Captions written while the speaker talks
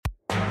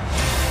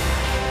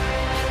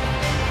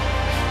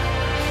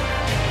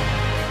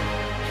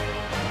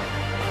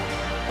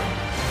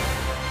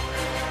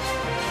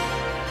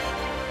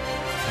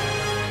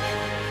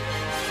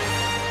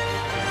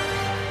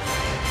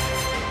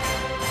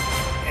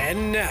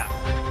And now,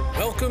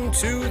 welcome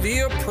to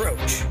The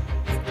Approach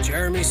with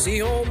Jeremy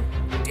Seaholm,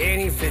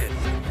 Danny Finn.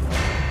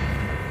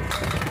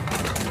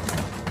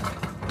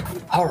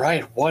 All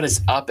right, what is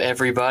up,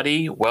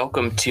 everybody?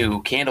 Welcome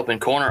to Candlepin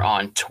Corner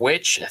on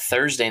Twitch, a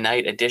Thursday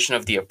night edition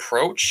of The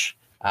Approach.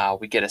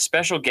 We get a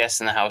special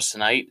guest in the house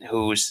tonight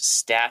whose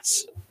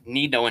stats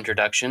need no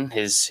introduction.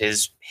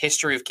 His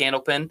history of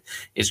Candlepin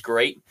is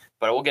great,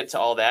 but we'll get to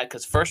all that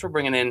because first we're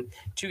bringing in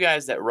two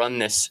guys that run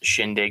this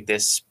shindig,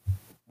 this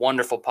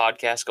wonderful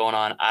podcast going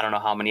on. I don't know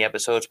how many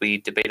episodes. We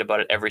debate about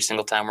it every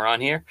single time we're on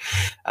here.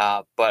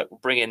 But we'll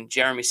bring in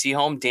Jeremy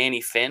Seaholm,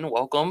 Danny Finn.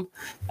 Welcome.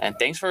 And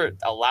thanks for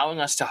allowing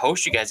us to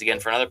host you guys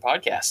again for another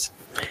podcast.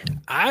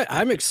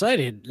 I'm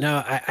excited.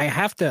 Now I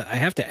have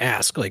to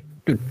ask, like,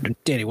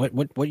 Danny,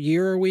 what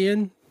year are we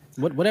in?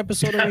 What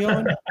episode are we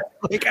on? I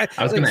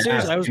was going to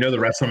ask, you know the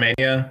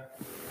WrestleMania?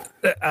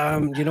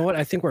 You know what?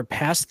 I think we're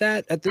past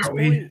that at this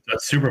point.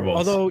 That's Super Bowl.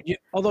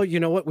 Although you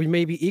know what, we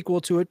may be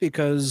equal to it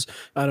because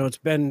I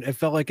don't know. It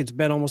felt like it's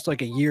been almost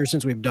like a year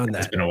since we've done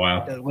that. It's been a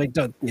while.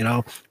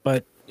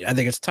 But I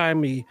think it's time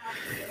we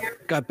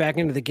got back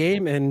into the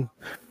game. And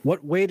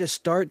what way to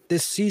start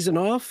this season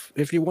off,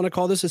 if you want to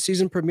call this a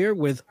season premiere,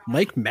 with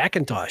Mike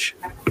MacIntosh.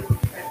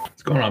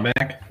 What's going on,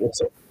 Mac?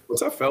 What's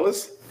up,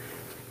 fellas?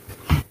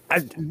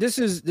 I've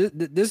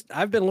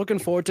been looking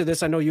forward to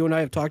this. I know you and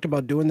I have talked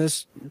about doing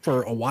this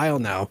for a while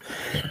now.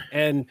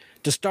 And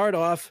to start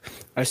off,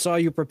 I saw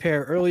you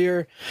prepare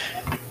earlier.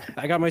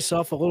 I got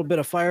myself a little bit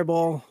of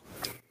Fireball.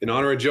 In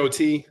honor of Joe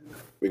T,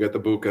 we got the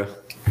Buka.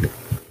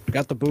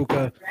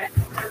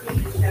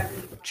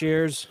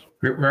 Cheers.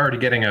 We're already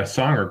getting a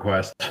song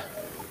request.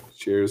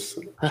 Cheers.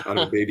 Out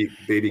of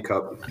baby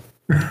cup.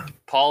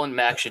 Paul and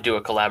Mac should do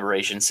a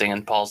collaboration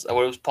singing what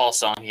was Paul's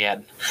song he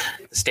had?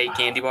 The State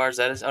Candy Bars,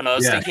 that is? Oh, no,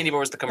 the State Candy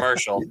Bar was the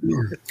commercial.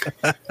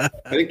 I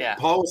think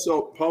Paul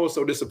was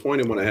so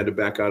disappointed when I had to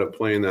back out of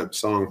playing that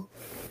song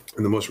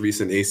in the most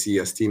recent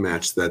ACST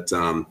match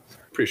that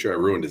pretty sure I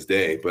ruined his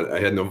day, but I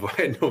had no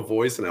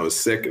voice and I was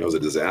sick and it was a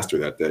disaster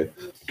that day.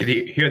 Could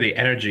you hear the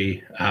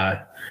energy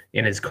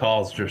in his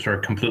calls just sort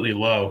of completely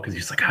low because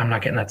he's like, I'm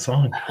not getting that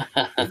song.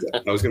 I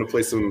was going to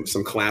play some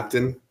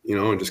Clapton,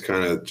 and just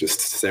kind of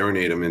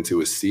serenade him into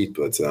his seat,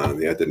 but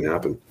it didn't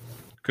happen.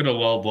 Could have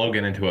lulled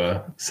Logan into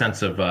a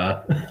sense of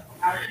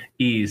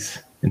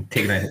ease and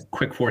taken a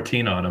quick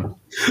 14 on him.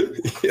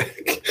 Yeah.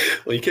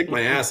 Well, he kicked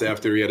my ass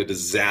after he had a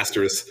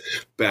disastrous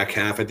back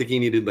half. I think he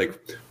needed like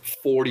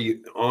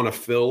 40 on a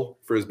fill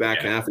for his back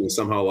half, and he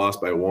somehow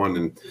lost by one,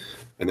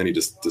 and then he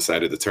just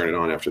decided to turn it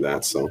on after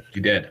that. So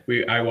he did.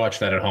 I watched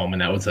that at home,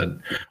 and that was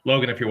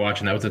Logan, if you're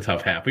watching, that was a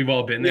tough half. We've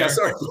all been there. Yeah,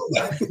 sorry.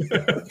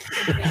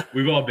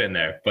 We've all been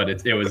there, but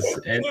it was,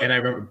 and I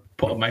remember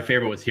my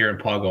favorite was hearing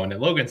Paul going,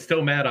 and Logan's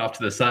still mad off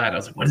to the side. I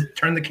was like,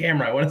 turn the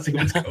camera. I want to see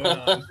what's going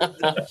on.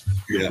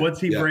 What's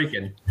he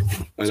breaking?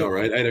 I know,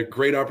 right? I had a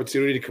great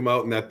opportunity to come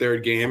out in that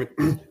third game.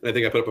 And I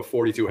think I put up a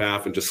 42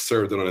 half and just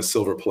served it on a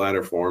silver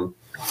platter for him.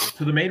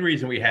 So the main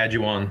reason we had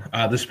you on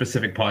this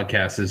specific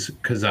podcast is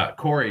because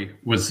Corey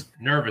was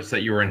nervous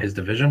that you were in his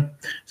division.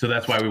 So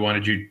that's why we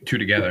wanted you two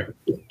together.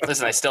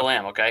 Listen, I still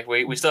am, okay?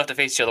 We still have to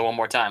face each other one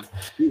more time.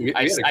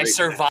 I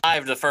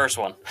survived the first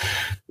one.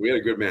 We had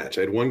a good match.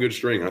 I had one good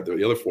string out there.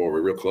 The other four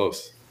were real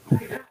close.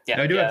 Yeah,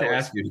 now, I do have to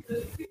ask you,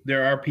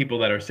 there are people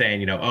that are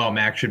saying, oh,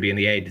 Mac should be in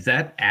the A. Does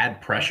that add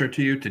pressure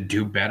to you to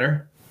do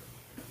better?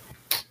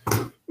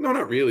 No,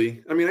 not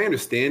really. I mean, I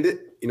understand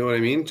it. You know what I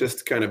mean?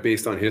 Just kind of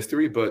based on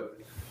history. But,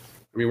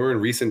 I mean, we're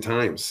in recent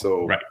times.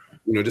 So, right.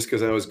 Just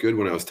because I was good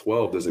when I was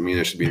 12 doesn't mean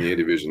I should be in the A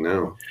division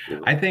now.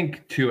 I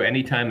think, too,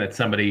 anytime that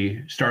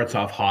somebody starts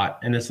off hot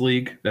in this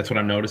league, that's what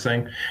I'm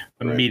noticing.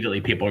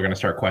 Immediately people are going to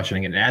start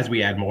questioning it. And as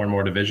we add more and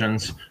more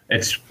divisions,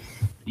 it's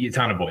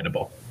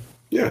unavoidable.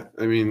 Yeah.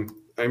 I mean,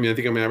 I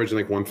think I'm averaging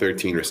like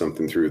 113 or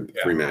something through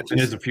 3 matches. And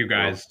there's a few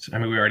guys. I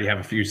mean, we already have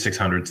a few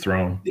 600s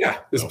thrown. Yeah,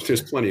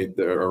 there's plenty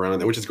around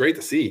there, which is great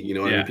to see. I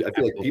mean, I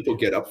feel like people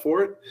get up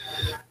for it,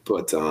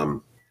 but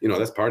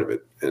that's part of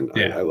it, and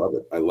I love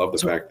it. I love the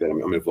fact that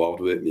I'm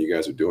involved with it, and you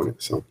guys are doing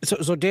it.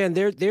 So Dan,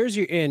 there's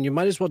your in. You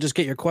might as well just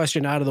get your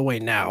question out of the way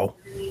now.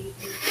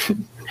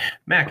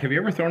 Mac, have you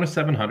ever thrown a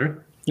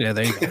 700? Yeah,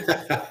 there you go.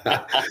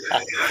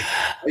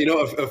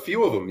 A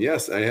few of them.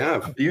 Yes, I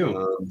have. A few.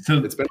 So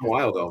it's been a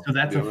while though. So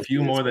that's a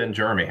few more than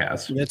Jeremy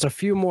has. It's a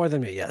few more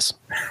than me. Yes.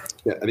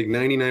 Yeah, I think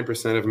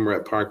 99% of them were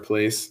at Park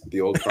Place,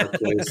 the old Park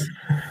Place.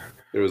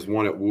 There was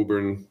one at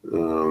Woburn,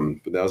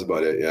 but that was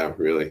about it. Yeah,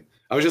 really.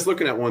 I was just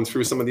looking at one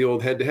through some of the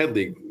old head-to-head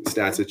league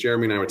stats that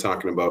Jeremy and I were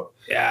talking about.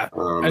 Yeah.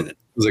 It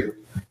was like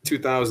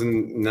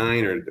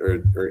 2009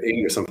 or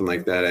 8 or something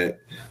like that.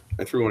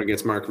 I threw one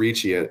against Mark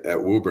Ricci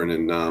at Woburn,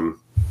 and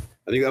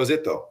I think that was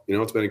it, though.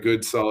 It's been a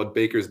good, solid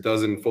baker's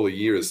dozen full of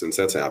years since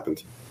that's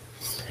happened.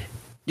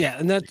 Yeah,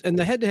 and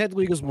the head-to-head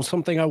league is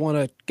something I want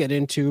to get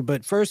into.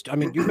 But first, I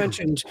mean, you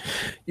mentioned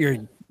your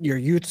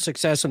youth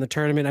success in the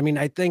tournament. I mean,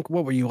 I think,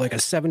 what were you, like a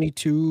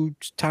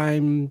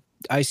 72-time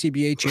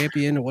ICBA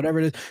champion or whatever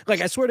it is?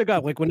 Like, I swear to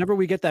God, like whenever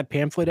we get that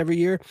pamphlet every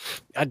year,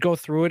 I'd go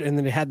through it, and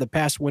then it had the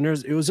past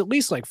winners. It was at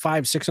least like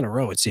 5-6 in a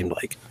row, it seemed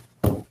like.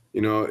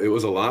 it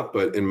was a lot,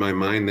 but in my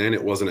mind then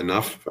it wasn't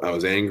enough. I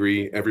was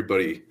angry.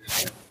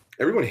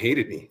 Everyone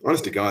hated me.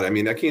 Honest to God. I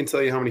mean, I can't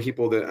tell you how many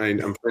people that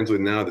I'm friends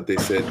with now that they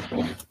said,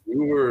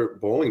 you were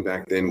bowling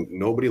back then,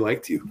 nobody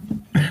liked you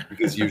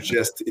because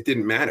it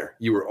didn't matter.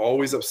 You were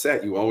always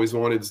upset. You always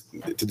wanted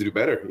to do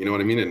better. You know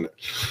what I mean? And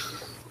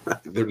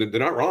they're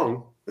not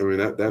wrong. I mean,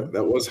 that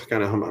was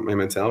kind of how my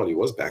mentality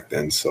was back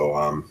then.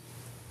 So,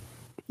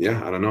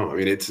 yeah, I don't know. I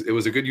mean, it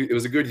was a good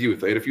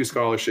youth. I had a few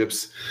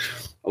scholarships,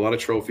 a lot of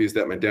trophies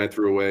that my dad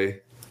threw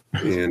away.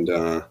 And,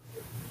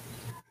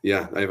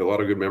 yeah, I have a lot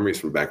of good memories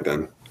from back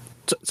then.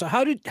 So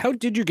how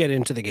did you get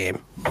into the game?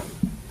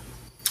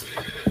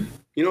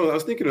 I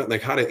was thinking about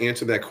like how to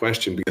answer that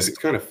question because it's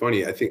kind of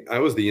funny. I think I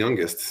was the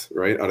youngest,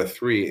 right, out of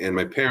 3, and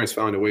my parents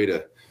found a way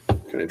to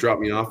kind of drop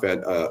me off at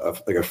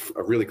a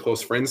really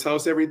close friend's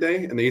house every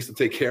day, and they used to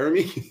take care of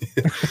me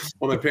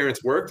while my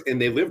parents worked,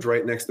 and they lived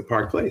right next to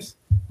Park Place.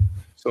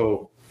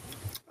 So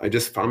I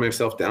just found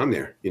myself down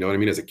there. You know what I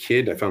mean? As a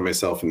kid, I found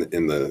myself in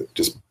the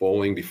just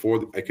bowling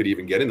before I could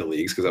even get in the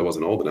leagues because I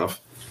wasn't old enough.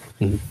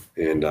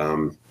 Mm-hmm. And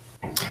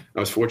I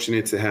was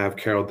fortunate to have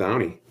Carol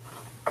Downey,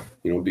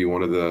 be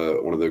one of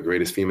the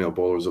greatest female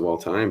bowlers of all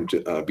time,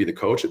 be the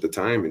coach at the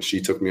time, and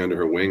she took me under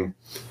her wing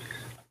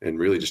and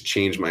really just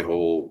changed my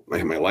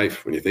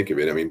life. When you think of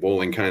it, I mean,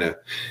 bowling kind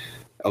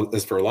of,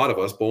 as for a lot of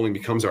us, bowling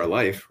becomes our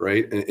life,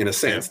 right? In a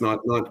sense, not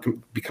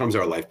becomes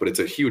our life, but it's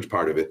a huge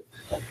part of it.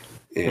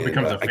 And it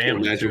becomes a family. I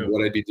can't imagine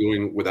what I'd be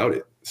doing without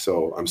it.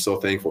 So I'm so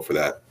thankful for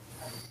that.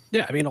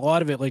 Yeah, I mean, a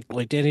lot of it,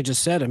 like Danny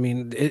just said, I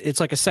mean, it's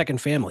like a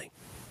second family.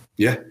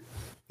 Yeah.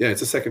 Yeah,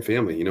 it's a second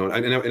family,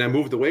 and I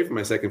moved away from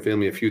my second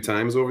family a few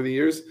times over the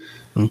years,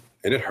 and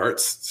it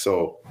hurts.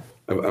 So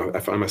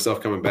I find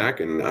myself coming back,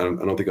 and I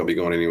don't think I'll be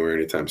going anywhere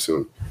anytime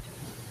soon.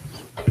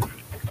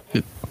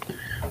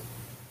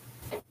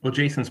 Well,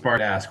 Jason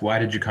Spart asked, why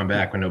did you come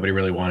back when nobody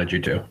really wanted you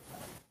to?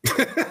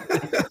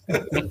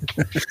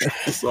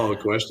 Solid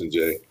question,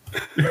 Jay.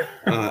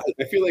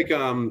 I feel like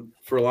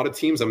for a lot of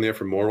teams, I'm there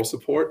for moral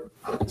support.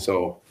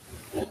 So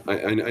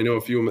I know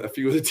a few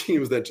of the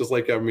teams that just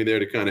like having me there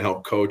to kind of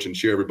help coach and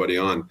cheer everybody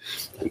on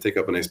and take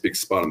up a nice big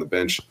spot on the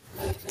bench.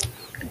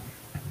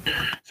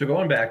 So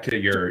going back to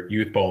your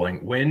youth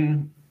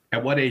bowling,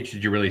 at what age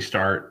did you really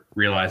start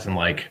realizing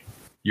like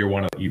you're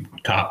one of the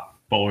top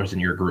bowlers in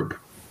your group?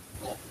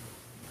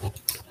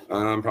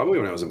 Probably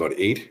when I was about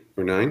 8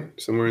 or 9,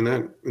 somewhere in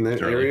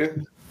that area.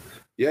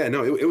 Yeah,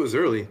 no, it was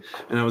early,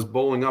 and I was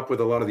bowling up with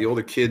a lot of the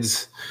older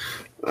kids.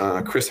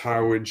 Chris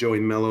Harwood, Joey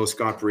Mello,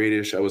 Scott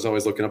Bradish. I was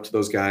always looking up to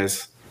those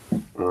guys.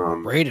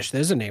 Bradish,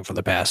 there's a name from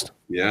the past.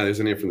 Yeah, there's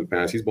a name from the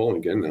past. He's bowling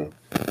again now.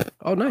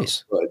 Oh,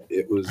 nice. But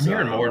it was. I'm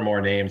hearing more and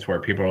more names where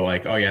people are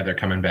like, "Oh yeah, they're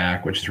coming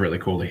back," which is really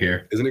cool to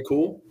hear. Isn't it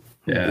cool?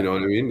 Yeah. You know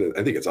what I mean?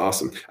 I think it's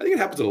awesome. I think it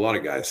happens to a lot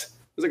of guys.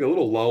 There's like a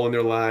little lull in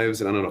their lives,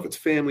 and I don't know if it's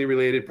family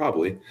related,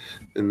 probably.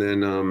 And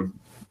then,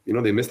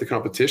 they miss the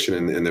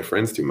competition and their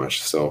friends too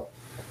much. So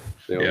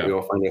we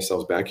all find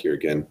ourselves back here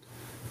again.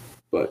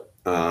 But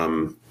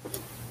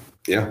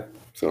yeah.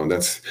 So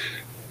that's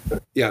So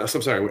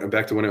I'm sorry.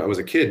 Back to when I was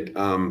a kid.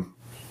 I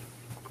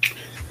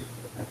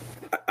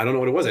don't know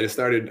what it was. I just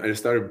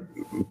started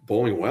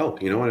bowling well.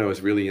 When I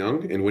was really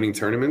young and winning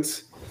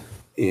tournaments,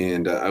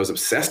 and I was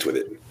obsessed with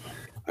it.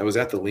 I was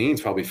at the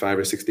lanes probably 5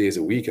 or 6 days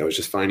a week. I was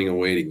just finding a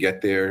way to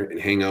get there and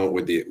hang out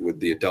with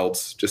the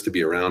adults, just to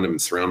be around them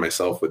and surround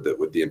myself with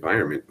the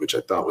environment, which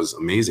I thought was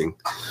amazing.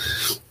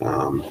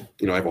 I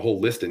have a whole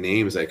list of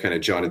names I kind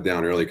of jotted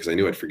down early because I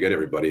knew I'd forget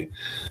everybody,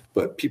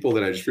 but people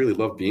that I just really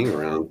loved being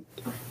around.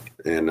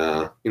 And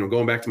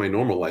going back to my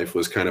normal life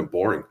was kind of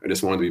boring. I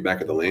just wanted to be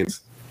back at the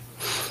lanes.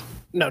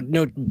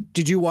 No.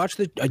 Did you watch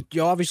did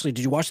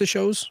you watch the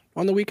shows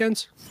on the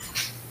weekends?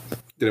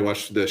 Did I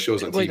watch the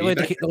shows on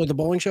TV? Like the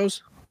bowling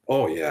shows?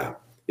 Oh, yeah.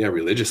 Yeah,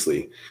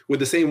 religiously. With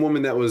the same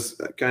woman that was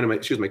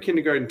she was my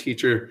kindergarten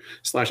teacher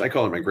 / I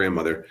call her my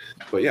grandmother.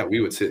 But yeah,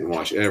 we would sit and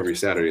watch every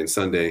Saturday and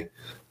Sunday.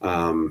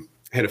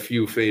 Had a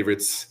few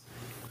favorites.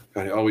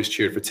 I always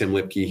cheered for Tim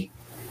Lipke.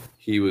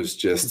 He was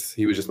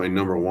just my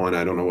number one.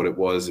 I don't know what it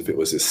was, if it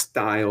was his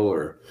style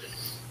or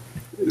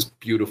his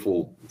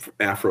beautiful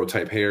afro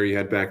type hair he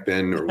had back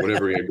then or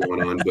whatever he had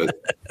going on,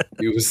 but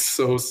he was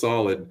so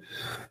solid.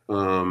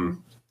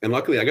 And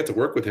luckily I got to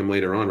work with him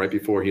later on, right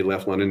before he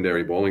left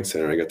Londonderry Bowling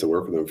Center. I got to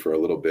work with him for a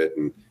little bit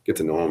and get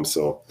to know him.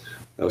 So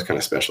that was kind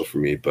of special for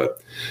me.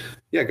 But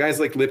yeah, guys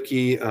like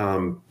Lipke,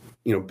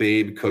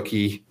 Babe,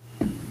 Cookie,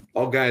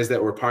 all guys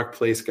that were Park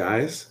Place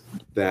guys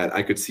that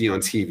I could see on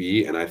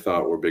TV and I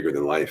thought were bigger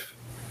than life.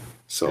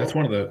 So that's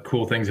one of the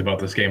cool things about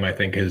this game, I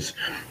think, is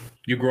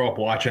you grow up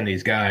watching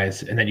these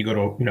guys and then you go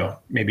to,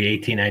 maybe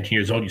 18, 19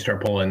 years old, you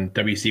start pulling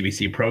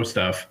WCBC pro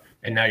stuff.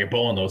 And now you're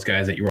bowling those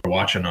guys that you were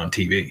watching on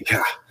TV.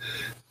 Yeah.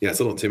 Yeah, it's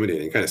a little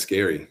intimidating, kind of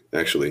scary,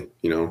 actually,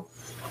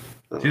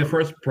 See, the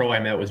first pro I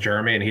met was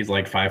Jeremy, and he's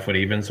like 5 foot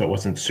even, so it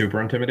wasn't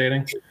super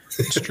intimidating.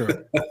 It's true.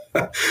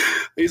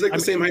 He's like the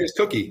same height as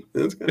Cookie.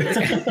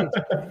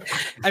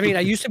 I mean,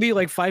 I used to be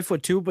like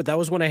 5'2", but that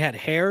was when I had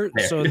hair.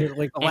 So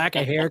the lack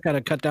of hair kind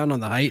of cut down on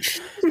the height.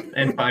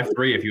 And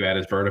 5'3" if you add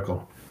his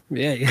vertical.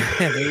 Yeah,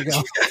 there you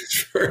go.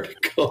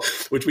 Vertical,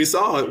 which we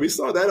saw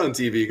that on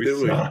TV,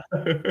 didn't we?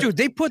 Dude,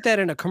 they put that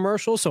in a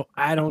commercial, so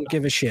I don't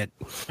give a shit.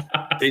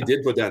 They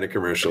did put that in a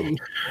commercial.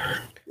 I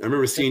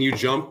remember seeing you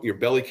jump, your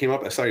belly came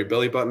up. I saw your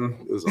belly button.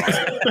 It was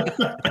awesome.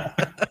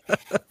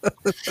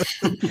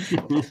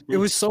 It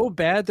was so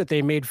bad that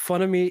they made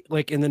fun of me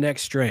like in the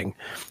next string.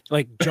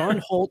 Like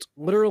John Holt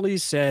literally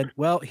said,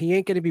 well, he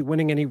ain't going to be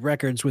winning any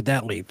records with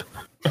that leap.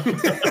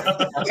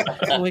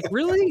 I'm like,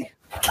 really?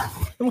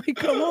 I'm like,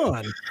 come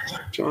on.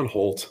 John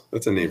Holt.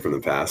 That's a name from the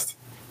past.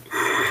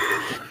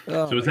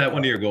 So was that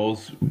one of your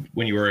goals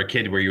when you were a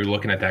kid where you were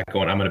looking at that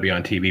going, I'm going to be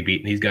on TV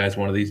beating these guys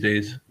one of these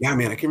days? Yeah,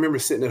 man. I can remember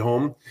sitting at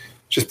home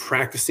just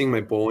practicing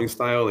my bowling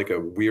style like a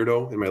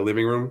weirdo in my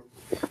living room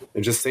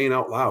and just saying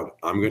out loud,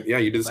 I'm good. Yeah,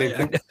 you did the same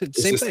thing.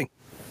 Same thing.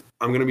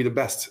 I'm going to be the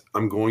best.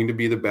 I'm going to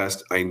be the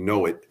best. I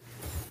know it.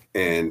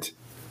 And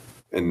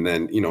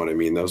then, you know what I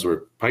mean? Those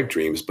were pipe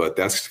dreams, but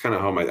that's kind of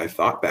how I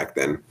thought back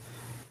then.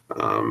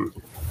 I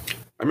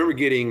remember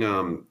getting,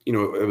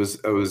 I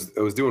was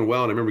doing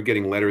well, and I remember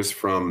getting letters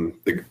from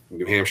the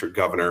New Hampshire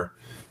governor.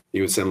 He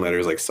would send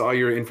letters like, saw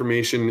your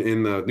information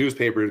in the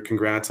newspaper.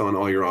 Congrats on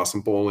all your awesome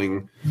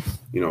bowling,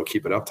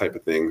 keep it up type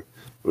of thing,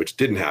 which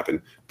didn't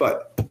happen,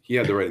 but he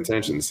had the right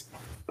intentions.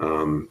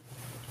 And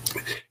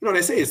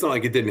I say it's not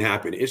like it didn't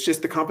happen. It's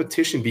just the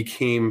competition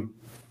became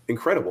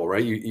incredible,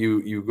 right?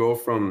 You go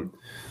from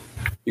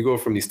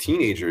these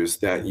teenagers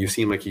that you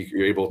seem like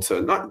you're able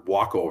to not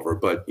walk over,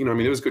 but it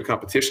was good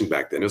competition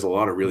back then. There's a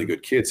lot of really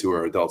good kids who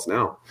are adults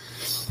now.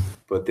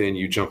 But then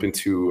you jump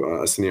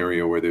into a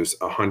scenario where there's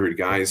 100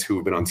 guys who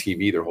have been on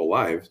TV their whole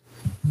lives,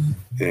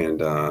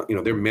 and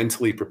they're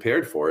mentally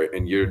prepared for it,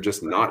 and you're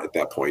just not at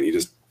that point. You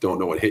just don't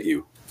know what hit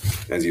you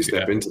as you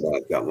step into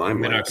that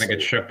limelight. They're not going to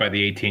get shook by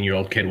the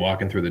 18-year-old kid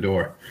walking through the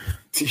door.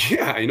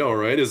 Yeah, I know,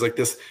 right? It's like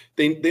this.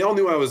 They all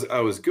knew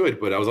I was good,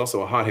 but I was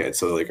also a hothead.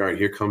 So like, all right,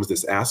 here comes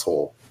this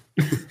asshole.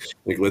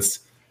 Like let's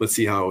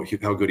see how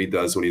good he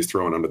does when he's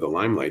thrown under the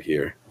limelight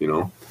here.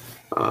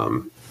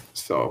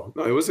 So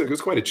no, it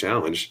was quite a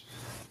challenge.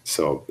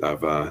 So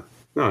I've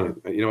no,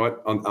 you know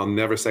what? I'll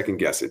never second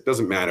guess it.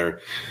 Doesn't matter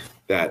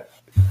that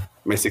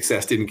my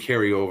success didn't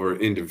carry over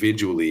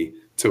individually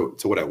to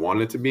what I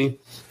wanted it to be.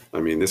 I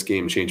mean, this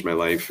game changed my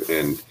life,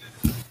 and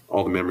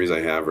all the memories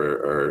I have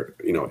are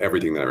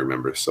everything that I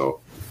remember. So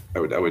I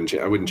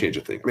wouldn't change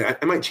a thing. I mean,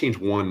 I might change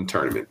one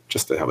tournament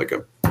just to have like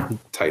a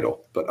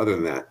title, but other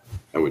than that,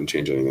 I wouldn't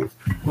change anything.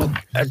 Well,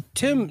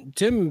 Tim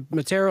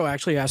Matero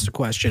actually asked a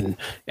question,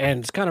 and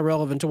it's kind of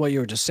relevant to what you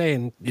were just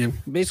saying.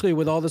 Basically,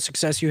 with all the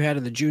success you had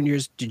in the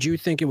juniors, did you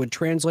think it would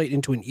translate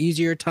into an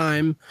easier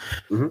time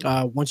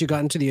once you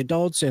got into the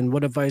adults? And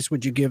what advice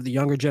would you give the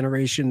younger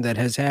generation that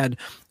has had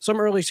some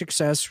early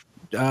success,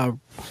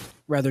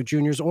 rather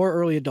juniors or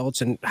early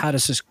adults, and how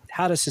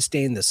to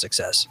sustain this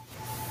success?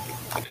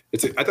 I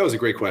thought it was a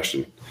great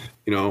question.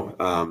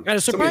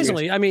 And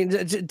surprisingly, I mean,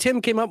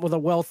 Tim came up with a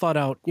well thought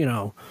out.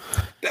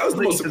 That was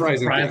the most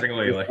surprising.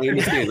 Surprisingly, I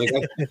understand. Like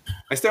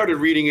I started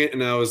reading it,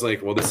 and I was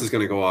like, well, this is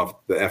going to go off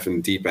the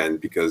effing deep end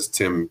because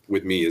Tim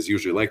with me is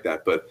usually like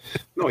that. But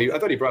no, I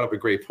thought he brought up a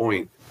great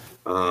point.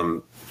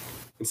 And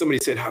somebody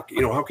said, how can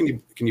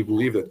you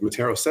believe that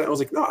Matero said? I was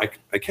like, no,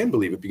 I can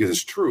believe it because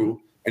it's true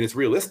and it's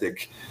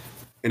realistic,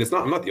 and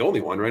I'm not the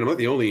only one, right? I'm not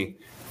the only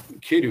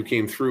kid who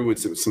came through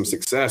with some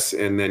success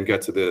and then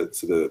got to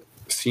the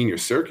senior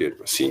circuit,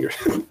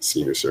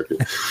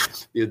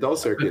 the adult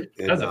circuit.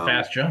 And, that's a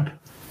fast jump.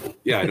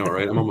 Yeah, I know,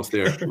 right? I'm almost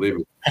there, believe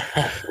me.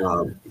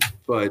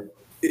 But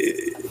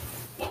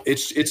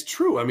it's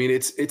true. I mean,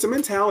 it's a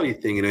mentality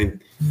thing,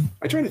 and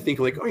I try to think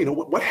like,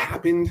 what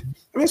happened?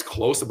 I mean, it's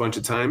close a bunch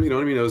of times. You know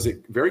what I mean? It was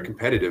very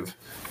competitive.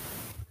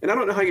 And I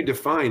don't know how you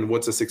define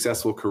what's a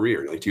successful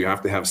career. Like, do you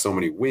have to have so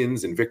many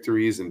wins and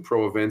victories and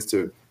pro events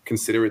to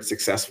consider it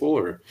successful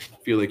or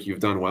feel like you've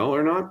done well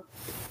or not?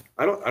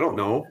 I don't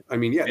know. I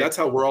mean, yeah, that's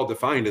how we're all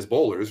defined as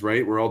bowlers,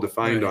 right? We're all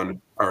defined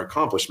on our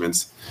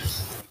accomplishments.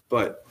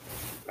 But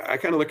I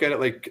kind of look at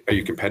it like, are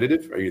you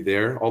competitive? Are you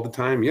there all the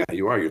time? Yeah,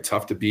 you are. You're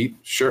tough to beat.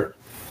 Sure.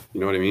 You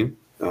know what I mean?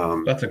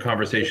 That's a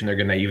conversation they're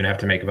going to even have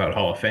to make about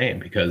Hall of Fame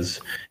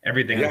because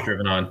everything is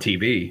driven on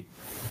TV.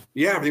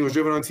 Yeah, everything was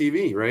driven on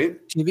TV, right?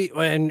 TV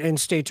and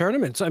state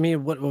tournaments. I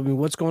mean,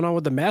 what's going on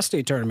with the Mass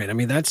State tournament? I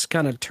mean, that's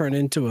kind of turned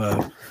into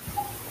a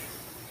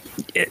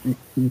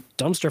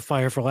dumpster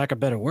fire, for lack of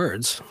better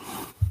words.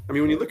 I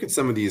mean, when you look at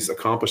some of these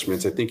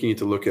accomplishments, I think you need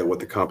to look at what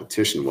the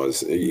competition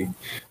was.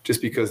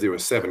 Just because there were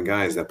 7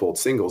 guys that bowled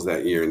singles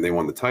that year and they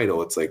won the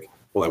title, it's like,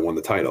 well, I won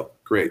the title.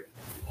 Great.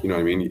 You know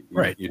what I mean?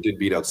 Right. You did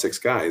beat out 6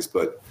 guys,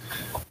 but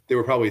there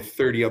were probably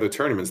 30 other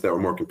tournaments that were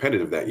more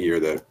competitive that year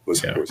that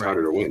was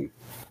harder to win.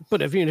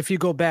 But if you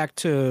go back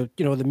to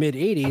the mid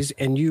 80s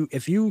and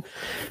if you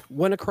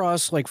went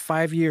across like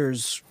 5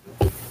 years,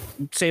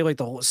 say like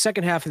the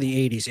second half of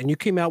the 80s, and you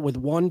came out with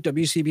one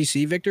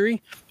WCBC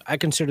victory, I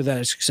consider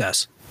that a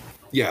success.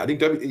 Yeah, I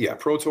think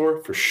Pro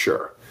Tour for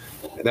sure.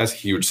 That's a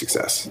huge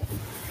success.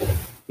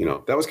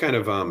 that was kind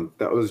of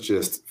that was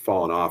just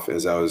falling off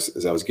as I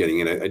was getting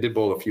in. I did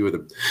bowl a few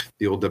of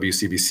the old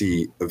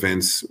WCBC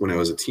events when I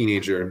was a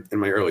teenager in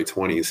my early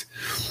 20s,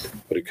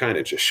 but it kind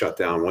of just shut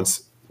down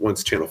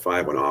once Channel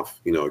 5 went off.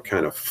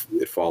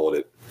 It followed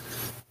it.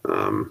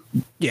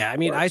 Yeah, I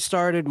mean, I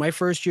started, my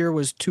first year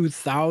was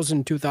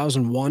 2000,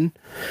 2001.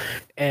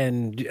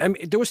 And I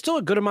mean, there was still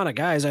a good amount of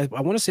guys. I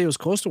want to say it was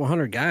close to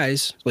 100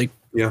 guys, like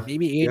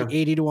maybe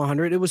 80 to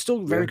 100. It was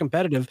still very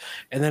competitive.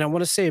 And then I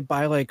want to say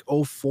by like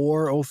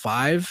 04,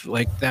 05,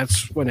 like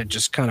that's when it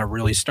just kind of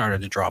really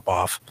started to drop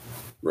off.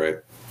 Right.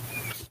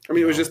 I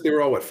mean, it was just, they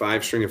were all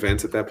 5-string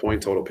events at that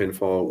point, total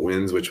pinfall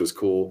wins, which was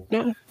cool.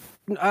 No,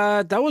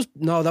 that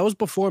was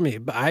before me.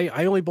 But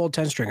I only bowled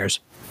 10 stringers.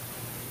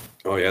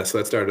 Oh yeah, so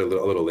that started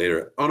a little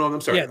later. Oh no,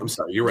 I'm sorry. Yeah. I'm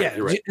sorry. You're right.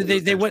 You're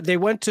right. They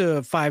went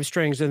to 5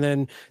 strings, and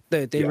then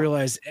they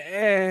realized,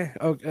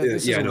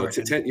 this isn't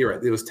working. 10. You're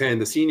right. It was 10.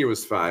 The senior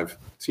was 5.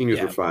 Seniors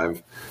were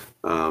 5.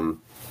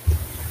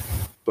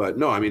 But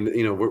no, I mean,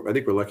 I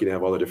think we're lucky to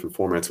have all the different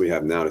formats we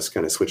have now. It's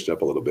kind of switched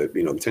up a little bit.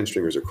 The 10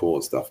 stringers are cool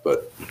and stuff,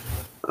 but.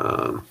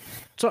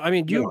 So I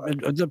mean,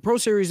 the Pro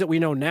Series that we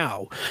know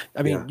now.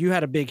 I mean, you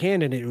had a big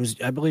hand in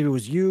it. I believe it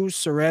was you,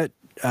 Surratt,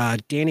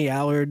 Danny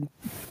Allard,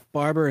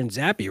 Barber, and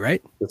Zappy,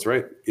 right? That's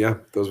right. Yeah,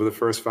 those were the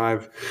first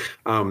 5.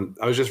 I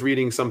was just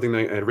reading something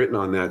that I had written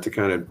on that to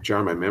kind of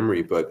jar my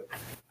memory, but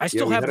I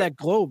still have that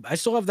globe. I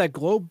still have that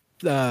globe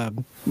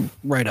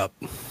right up.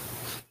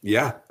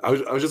 Yeah, I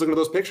was just looking at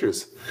those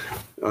pictures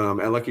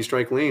at Lucky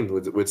Strike Lane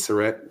with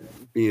Surratt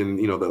being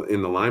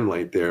in the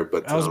limelight there.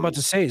 But I was about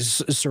to say,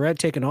 is Surratt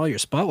taking all your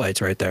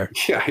spotlights right there?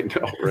 Yeah, I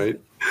know, right?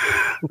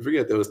 I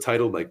forget that was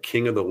titled like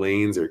King of the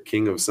Lanes or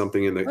King of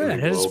something in the globe.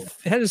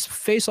 It had his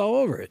face all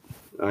over it.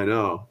 I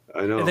know.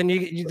 And then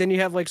you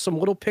have like some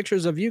little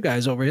pictures of you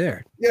guys over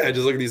there. Yeah,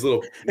 just look at these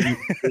little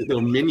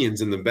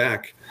minions in the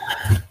back.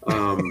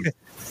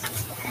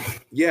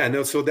 Yeah,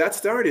 no. So that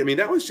started. I mean,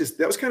 that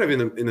was kind of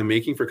in the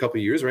making for a couple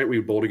of years, right? We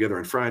would bowl together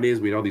on Fridays.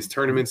 We had all these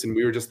tournaments, and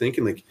we were just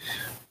thinking, like,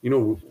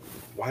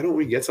 why don't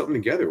we get something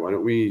together? Why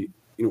don't we?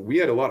 We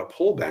had a lot of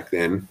pull back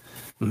then,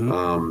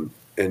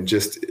 and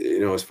just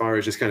as far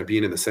as just kind of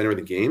being in the center of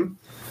the game.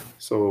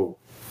 So,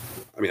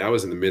 I mean, I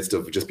was in the midst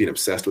of just being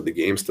obsessed with the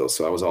game still.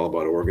 So I was all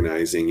about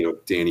organizing.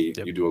 Danny,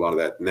 you do a lot of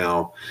that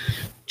now.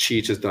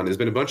 Cheech has done. There's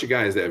been a bunch of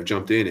guys that have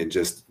jumped in and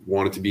just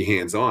wanted to be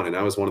hands on, and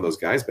I was one of those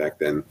guys back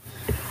then.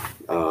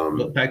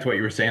 Back to what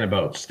you were saying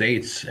about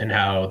states and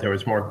how there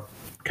was more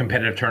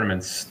competitive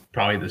tournaments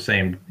probably the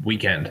same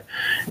weekend.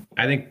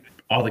 I think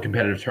all the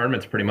competitive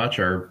tournaments pretty much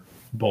are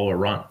bowler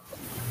run.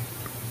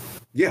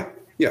 Yeah,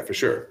 for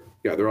sure.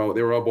 Yeah, they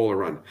were all bowler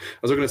run. I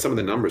was looking at some of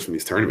the numbers from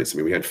these tournaments. I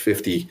mean, we had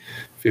 50,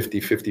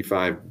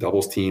 55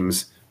 doubles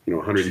teams,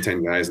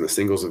 110 guys in the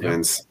singles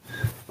events.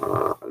 And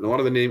a lot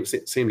of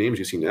the same names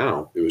you see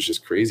now. It was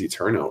just crazy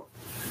turnout,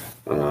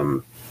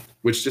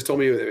 which just told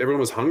me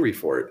everyone was hungry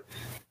for it.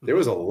 There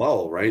was a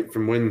lull, right,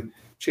 from when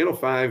Channel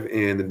 5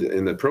 and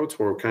the Pro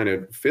Tour kind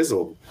of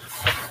fizzled.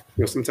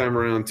 Sometime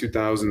around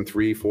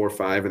 2003, 4,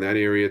 5 in that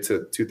area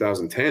to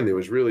 2010, there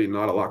was really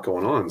not a lot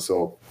going on.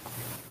 So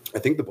I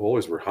think the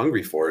bowlers were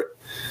hungry for it.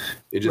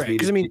 They just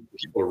needed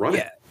people to run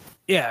it.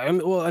 Yeah.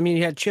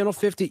 You had Channel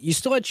 50. You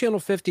still had Channel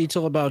 50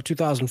 till about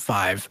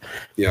 2005.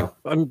 Yeah.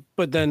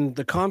 But then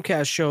the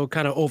Comcast show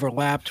kind of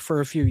overlapped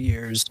for a few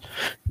years.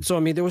 So,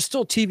 I mean, there was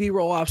still TV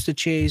roll-offs to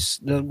chase,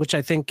 which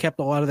I think kept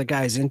a lot of the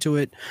guys into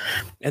it.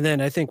 And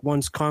then I think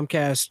once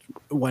Comcast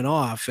went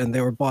off and they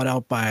were bought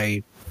out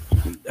by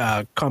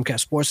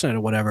Comcast Sportsnet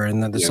or whatever,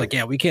 and then it's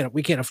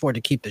we can't afford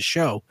to keep the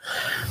show.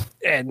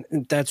 And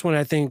that's when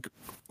I think,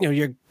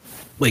 you're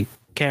like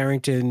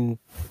Carrington,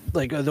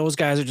 like those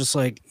guys are just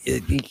like,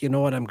 you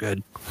know what, I'm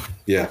good.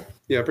 Yeah,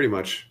 pretty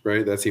much,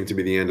 right? That seemed to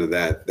be the end of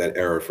that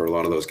era for a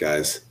lot of those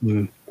guys,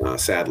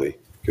 sadly,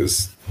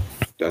 because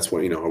that's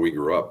when how we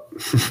grew up.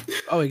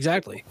 Oh,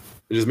 exactly.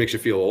 It just makes you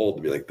feel old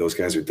to be like, those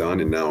guys are done,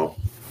 and now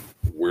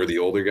we're the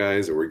older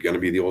guys, or we're gonna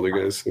be the older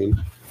guys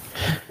soon.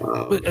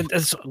 But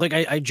it's like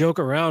I joke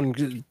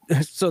around.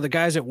 So the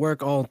guys at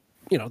work all,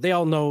 they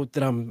all know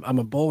that I'm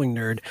a bowling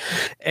nerd,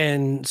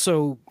 and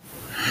so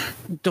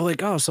they're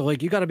like, oh, so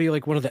like you got to be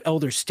like one of the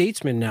elder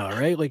statesmen now,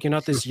 right? Like you're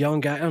not this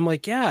young guy. I'm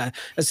like, yeah.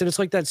 I said it's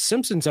like that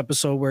Simpsons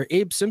episode where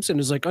Abe Simpson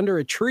is like under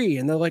a tree,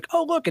 and they're like,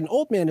 oh look, an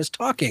old man is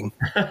talking.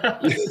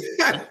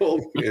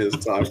 Old man is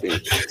talking.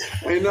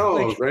 I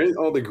know, right?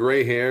 All the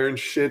gray hair and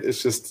shit.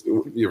 It's just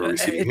you have a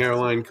receding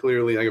hairline.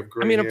 Clearly, I have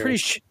gray. I mean, hair.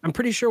 I'm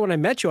pretty sure when I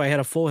met you, I had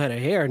a full head of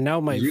hair. Now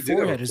my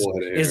forehead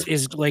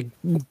is like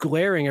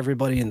glaring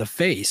everybody in the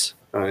face.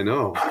 I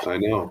know. I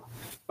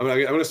mean,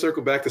 I'm going to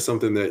circle back to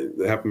something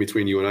that happened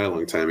between you and I a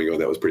long time ago.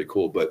 That was pretty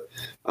cool. But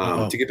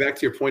to get back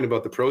to your point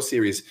about the Pro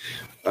Series,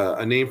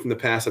 a name from the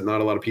past that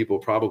not a lot of people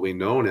probably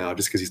know now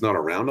just because he's not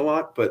around a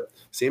lot, but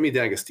Sammy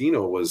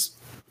D'Agostino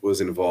was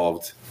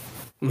involved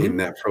in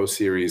that Pro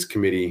Series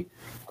committee.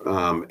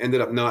 Ended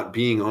up not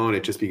being on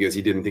it just because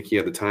he didn't think he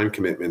had the time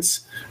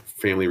commitments,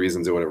 family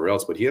reasons or whatever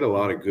else. But he had a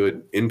lot of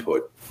good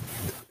input,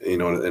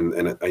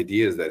 and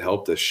ideas that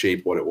helped us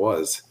shape what it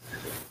was.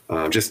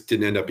 Just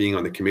didn't end up being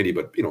on the committee,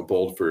 but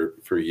bowled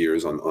for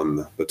years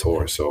on the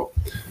tour. So,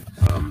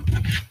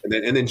 and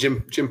then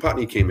Jim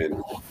Putney came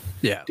in.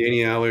 Yeah,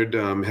 Danny Allard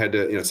had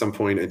to, at some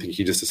point, I think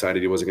he just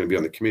decided he wasn't going to be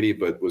on the committee,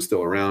 but was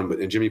still around.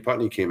 And Jimmy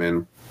Putney came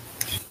in,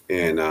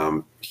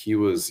 and he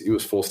was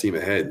full steam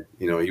ahead.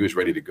 He was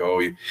ready to go.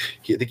 I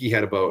think he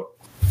had about,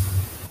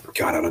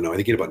 God, I don't know. I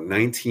think he had about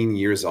 19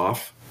 years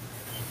off.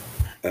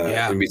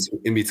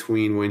 In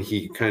between when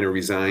he kind of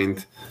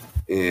resigned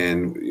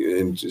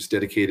and just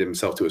dedicated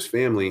himself to his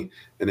family,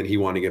 and then he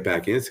wanted to get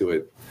back into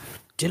it.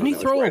 Didn't he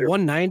throw a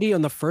 190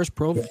 on the first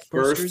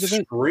Series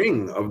event?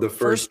 String of the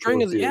first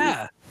string of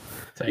yeah,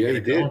 he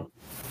did.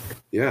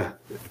 Yeah,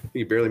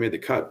 he barely made the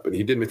cut, but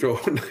he did throw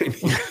a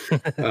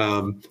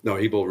 190. No,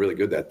 he bowled really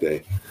good that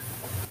day.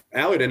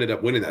 Allard ended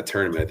up winning that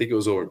tournament. I think it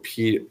was over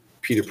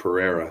Peter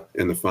Pereira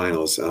in the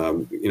finals.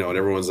 And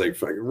everyone's like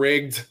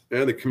rigged.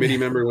 The committee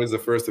member wins the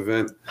first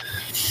event.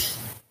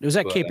 It was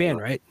at Cape Ann,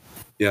 right?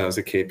 Yeah, it was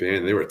at Cape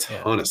Ann. There were a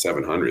ton of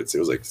 700s. It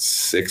was like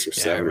 6 or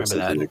 7 or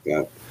something like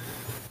that.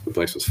 The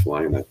place was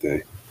flying that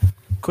day.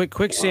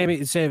 Quick,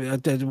 Sammy.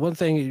 One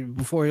thing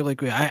before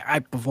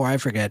before I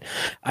forget,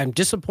 I'm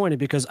disappointed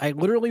because I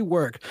literally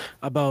work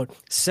about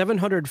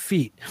 700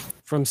 feet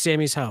from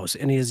Sammy's house,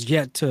 and he has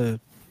yet to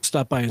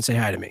stop by and say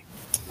hi to me.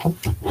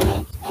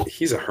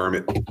 He's a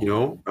hermit,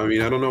 I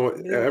mean, I don't know.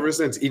 Ever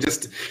since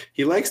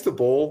he likes to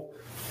bowl,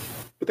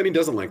 but then he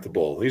doesn't like to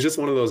bowl. He's just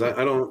one of those.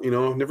 I don't,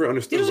 never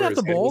understood. He doesn't have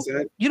to bowl.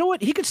 You know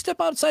what? He could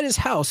step outside his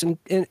house and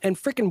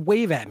freaking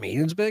wave at me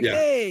and just be like,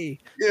 "Hey,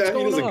 he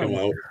doesn't come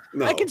out.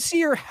 No. I can see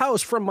your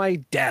house from my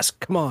desk.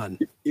 Come on."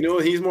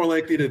 He's more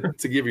likely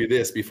to give you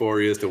this before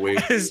he is to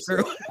wave. It's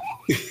true.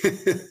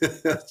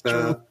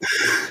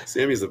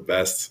 Sammy's the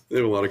best.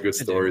 There have a lot of good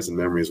stories and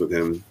memories with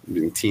him,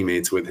 being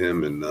teammates with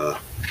him, and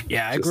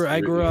I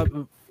grew up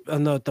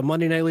on the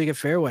Monday Night League at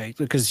Fairway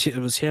because it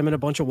was him and a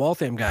bunch of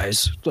Waltham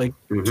guys,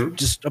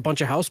 just a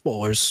bunch of house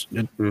bowlers.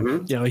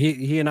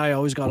 He and I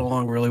always got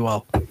along really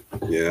well.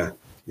 Yeah,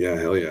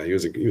 hell yeah. He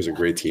was a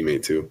great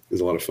teammate too. It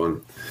was a lot of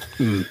fun.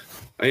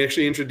 I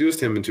actually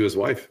introduced him to his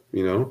wife.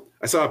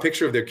 I saw a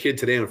picture of their kid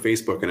today on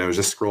Facebook, and I was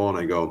just scrolling.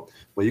 I go,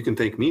 well, you can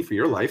thank me for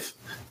your life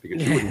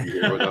because you wouldn't be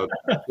here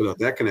without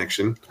that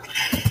connection.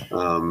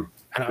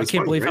 I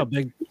can't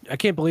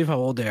believe how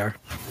old they are.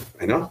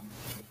 I know.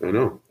 I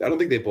don't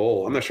think they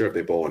bowl. I'm not sure if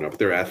they bowl or not, but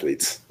they're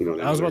athletes.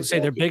 I was about to say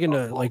they're big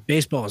into like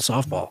baseball and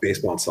softball.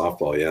 Baseball and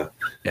softball,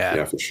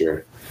 yeah, for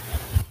sure.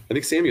 I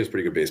think Sammy was a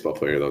pretty good baseball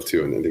player though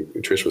too, and I think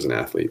Trish was an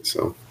athlete.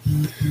 So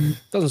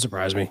doesn't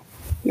surprise me.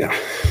 Yeah,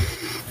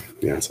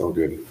 it's all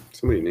good.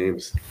 So many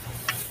names.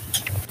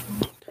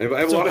 I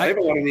have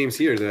a lot of names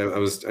here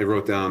that I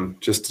wrote down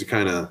just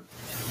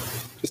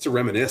to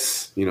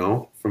reminisce,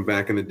 from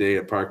back in the day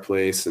at Park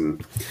Place.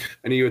 And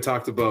I know you had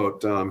talked about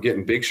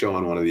getting Big Show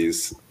on one of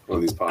these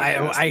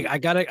podcasts. I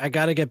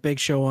gotta get Big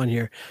Show on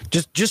here.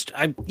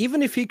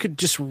 Even if he could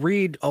just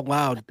read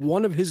aloud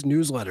one of his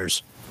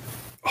newsletters.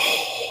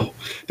 Oh,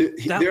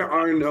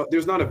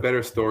 there's not a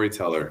better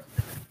storyteller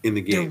in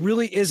the game. There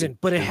really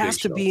isn't, but it has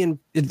to be in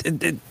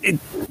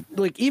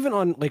like even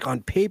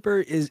on paper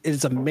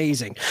is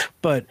amazing.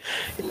 But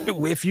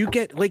if you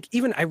get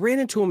even I ran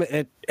into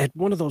him at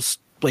one of those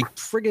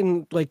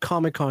friggin'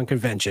 Comic-Con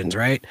conventions,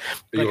 right?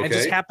 Are you okay? I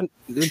just happened,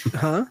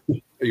 huh?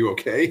 Are you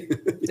okay?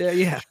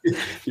 Yeah.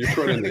 You're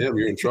running into him,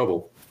 you're in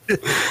trouble.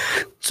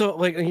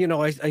 So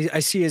I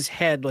see his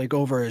head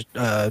over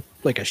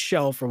a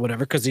shelf or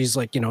whatever because he's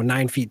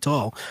 9 feet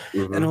tall,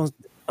 and I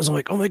was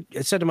like,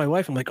 I said to my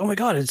wife, I'm like, oh my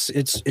God,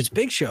 it's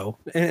Big Show.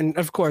 And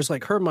of course,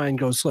 her mind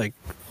goes like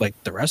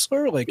the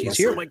wrestler, he's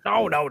here. I'm like,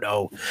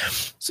 no.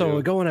 So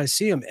I go and I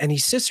see him and he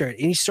sits there and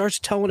he starts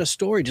telling a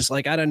story just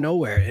out of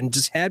nowhere and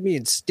just had me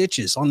in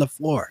stitches on the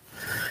floor.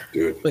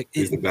 Dude,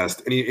 he's the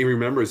best. And he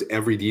remembers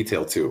every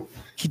detail too.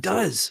 He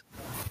does.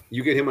 So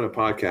you get him on a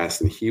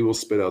podcast and he will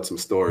spit out some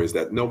stories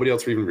that nobody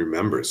else even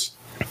remembers.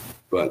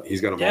 But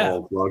he's got them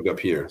all logged up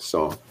here.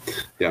 So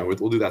yeah,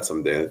 we'll do that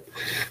someday.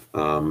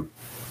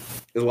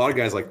 There's a lot of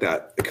guys like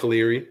that.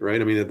 Caleri,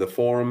 right? I mean, at the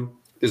Forum,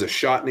 there's a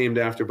shot named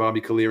after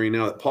Bobby Caleri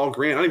now. Paul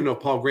Grant, I don't even know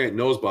if Paul Grant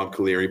knows Bob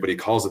Caleri, but he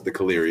calls it the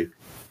Caleri.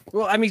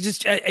 Well, I mean,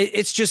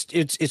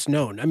 it's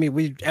known. I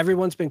mean,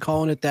 everyone's been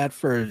calling it that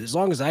for as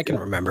long as I can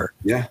remember.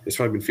 Yeah, it's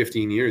probably been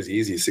 15 years,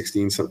 easy,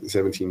 16,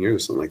 17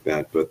 years, something like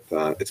that. But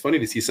it's funny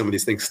to see some of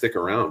these things stick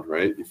around,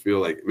 right? You feel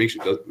like it makes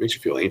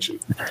you feel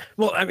ancient.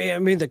 Well, I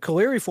mean, the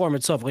Caleri Forum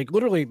itself,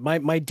 literally,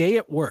 my day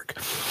at work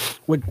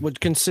would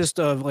consist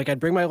of I'd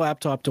bring my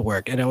laptop to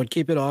work and I would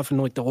keep it off in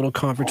the little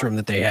conference room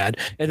that they had,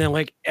 and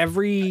then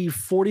every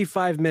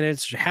 45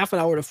 minutes, half an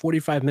hour to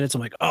 45 minutes,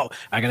 I'm like, oh,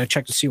 I gotta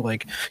check to see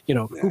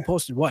who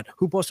posted what.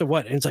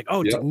 And it's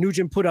did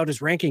Nugent put out his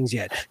rankings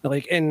yet?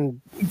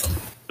 And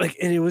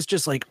it was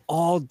just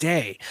all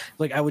day.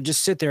 I would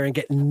just sit there and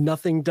get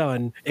nothing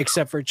done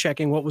except for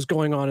checking what was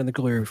going on in the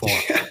Caleri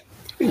Forum.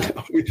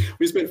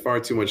 We spent far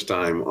too much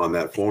time on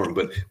that forum,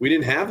 but we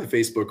didn't have the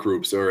Facebook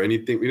groups or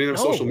anything. We didn't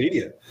have social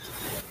media.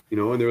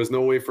 and there was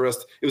no way for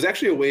us. It was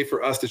actually a way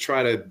for us to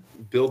try to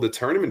build the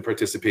tournament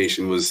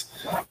participation was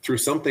through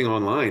something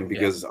online,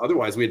 because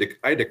otherwise I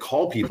had to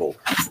call people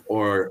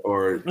or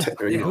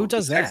who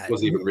does that?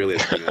 Wasn't even really a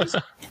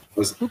thing.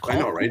 I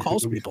know, right? Who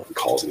calls people?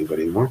 Calls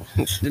anybody anymore?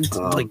 That's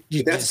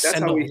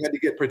how we had to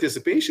get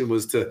participation,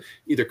 was to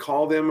either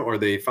call them, or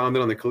they found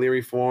it on the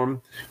Cleary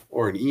forum,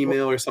 or an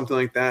email or something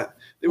like that.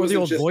 It was the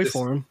old Voy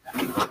forum.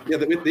 Yeah,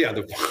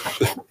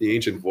 the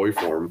ancient Voy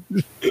forum.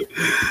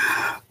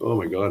 Oh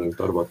my God, I haven't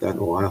thought about that in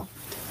a while.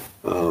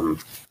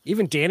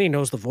 Even Danny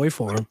knows the Voy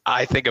forum.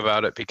 I think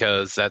about it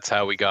because that's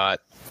how we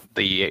got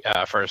the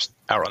first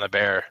Outrun the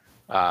Bear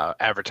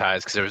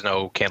advertised, because there was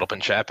no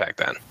Candlepin chat back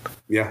then.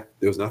 Yeah,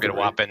 there was nothing. We had a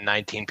whopping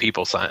 19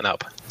 people sign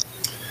up.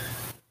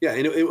 Yeah,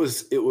 and it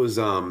was a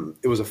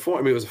forum.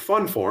 I mean, it was a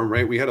fun forum,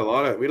 right? We had a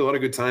lot of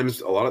good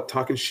times, a lot of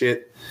talking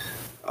shit.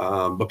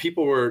 But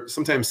people were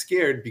sometimes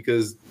scared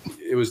because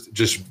it was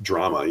just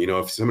drama.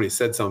 If somebody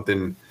said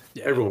something,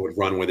 everyone would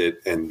run with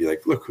it and be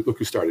like, "Look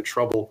who started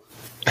trouble."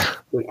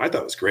 I thought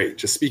it was great.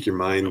 Just speak your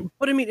mind.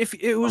 But I mean, if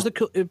it was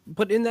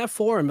but in that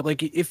forum,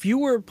 like if you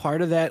were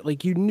part of that,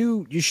 like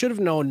you should have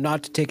known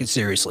not to take it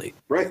seriously.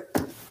 Right.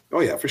 Oh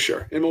yeah, for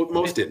sure. And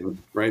most didn't.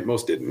 Right.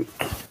 Most didn't.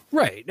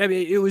 Right. I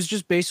mean, it was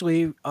just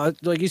basically,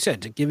 like you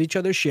said, to give each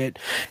other shit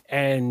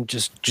and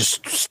just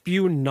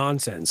spew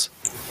nonsense.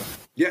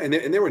 Yeah, and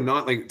they were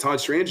not, like, Todd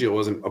Strangio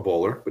wasn't a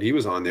bowler, but he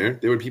was on there.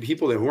 There would be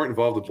people that weren't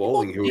involved with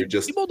bowling who were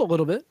just... He bowled a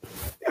little bit.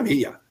 I mean,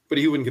 yeah, but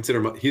he wouldn't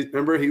consider...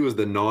 Remember, he was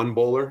the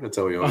non-bowler? That's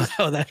how he always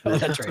that's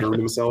right. termed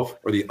himself.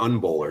 Or the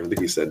un-bowler, I think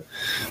he said.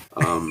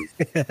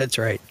 That's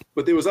right.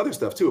 But there was other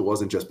stuff, too. It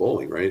wasn't just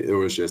bowling, right? It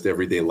was just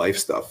everyday life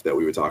stuff that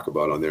we would talk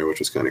about on there, which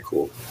was kind of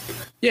cool.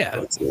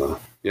 Yeah.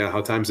 But,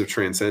 how times have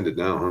transcended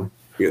now, huh?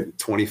 We had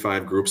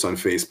 25 groups on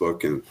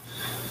Facebook and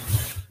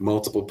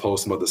multiple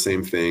posts about the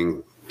same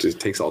thing. Just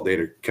takes all day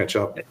to catch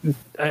up.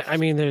 I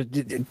mean,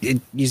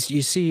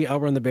 you see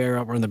Outrun the Bear,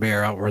 Outrun the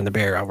Bear, Outrun the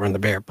Bear, Outrun the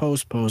Bear, poll.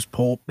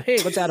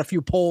 Hey, let's add a few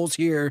polls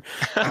here.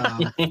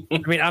 I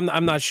mean,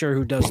 I'm not sure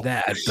who does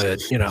that, but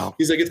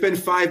He's like, it's been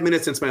 5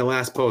 minutes since my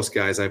last post,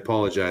 guys. I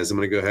apologize. I'm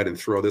going to go ahead and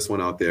throw this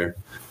one out there.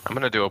 I'm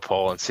going to do a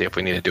poll and see if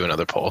we need to do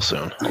another poll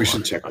soon. We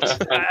should check this.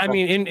 I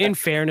mean, in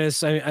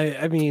fairness,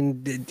 I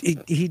mean,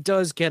 he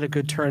does get a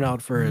good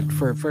turnout for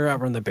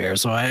Outrun the Bear,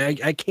 so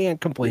I can't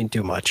complain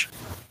too much.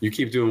 You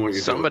keep doing what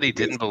you're doing. Somebody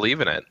didn't believe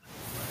in it.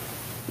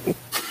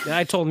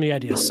 I told him the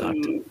idea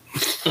sucked.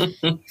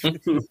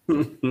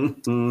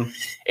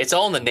 It's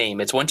all in the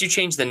name. It's once you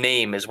change the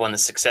name is when the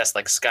success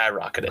like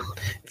skyrocketed.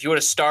 If you would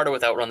have started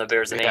with Outrun the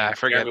Bear as the name,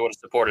 Jeremy would have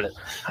supported it.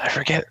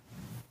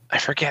 I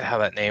forget how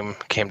that name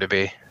came to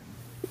be.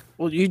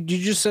 Well, you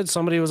just said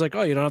somebody was like,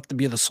 "Oh, you don't have to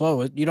be the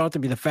slowest. You don't have to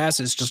be the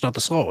fastest, just not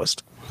the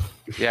slowest."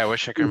 Yeah, I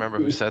wish I could remember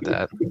who said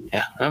that.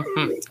 Yeah.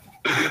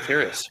 I'm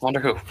curious. Wonder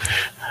who.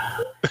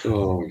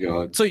 Oh my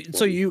God.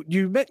 So you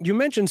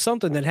mentioned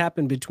something that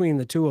happened between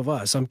the two of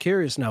us. I'm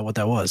curious now what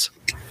that was.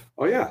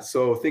 Oh yeah.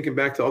 So thinking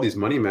back to all these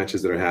money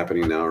matches that are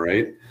happening now,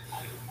 right?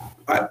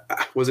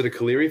 Was it a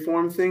Cleary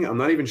forum thing? I'm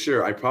not even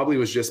sure. I probably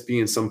was just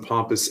being some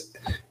pompous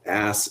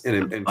ass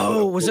and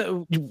was it?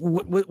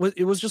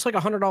 It was just like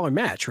 $100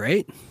 match,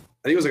 right?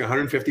 I think it was like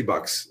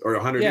 $150 or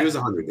 100. Yeah. It was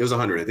 100. It was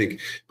 100, I think.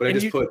 But I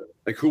just put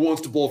like, who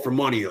wants to bowl for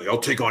money? Like, I'll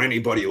take on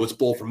anybody. Let's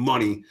bowl for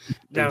money.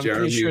 And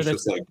Jeremy was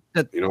just like,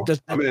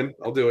 I'm in.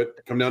 I'll do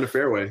it. Come down to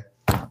fairway.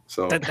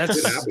 So that's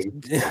it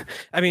happened.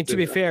 I mean, to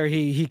be fair,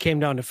 he came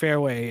down to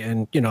fairway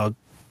and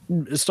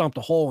stomped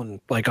a hole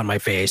on my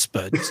face,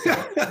 but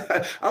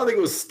I don't think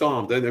it was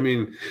stomped. I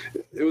mean,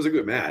 it was a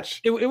good match.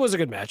 It was a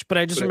good match, but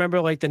I just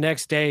remember like the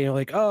next day,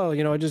 I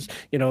just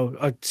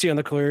I see on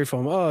the Cleary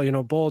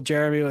forum, Bull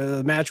Jeremy,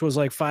 the match was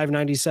like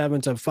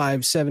 597 to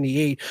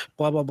 578,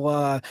 blah blah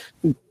blah, ...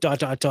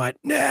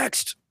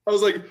 Next, I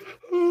was like,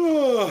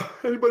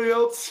 anybody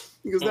else?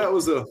 Because that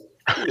was a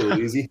little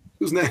easy.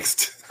 Who's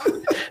next?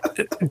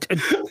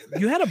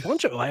 You had a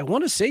bunch of. I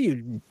want to say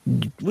you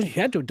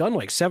had to have done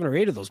like 7 or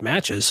 8 of those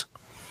matches.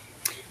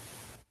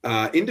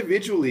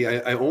 Individually,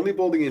 I only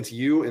bowled against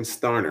you and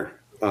Starner.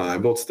 I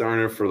bowled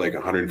Starner for like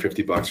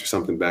 $150 or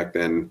something back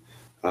then.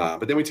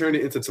 But then we turned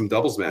it into some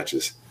doubles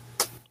matches.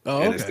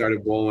 Oh, and okay. I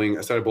started bowling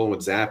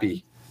with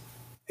Zappy,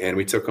 and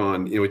we took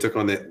on the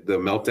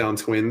Meltdown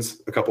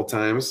Twins a couple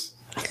times.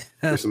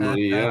 For some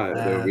money,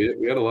 yeah.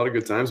 We had a lot of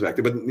good times back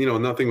there, but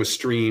nothing was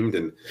streamed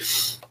and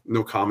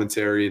no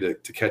commentary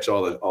to catch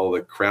all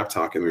the crap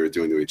talking we were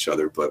doing to each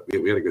other. But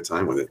we had a good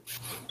time with it.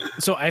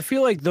 So I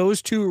feel like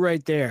those two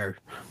right there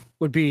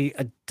would be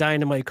a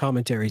dynamite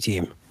commentary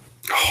team.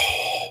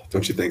 Oh,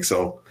 don't you think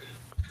so?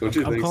 Don't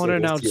you think so? I'm calling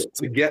it out.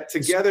 To get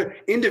together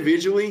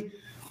individually,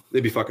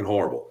 they'd be fucking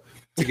horrible.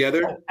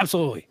 Together,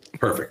 absolutely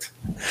perfect.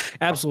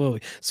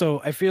 Absolutely. So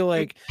I feel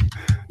like,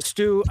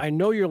 Stu, I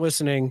know you're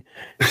listening.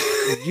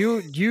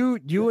 You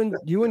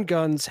and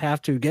Guns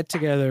have to get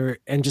together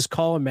and just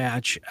call a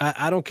match.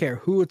 I don't care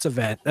who it's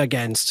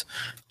against.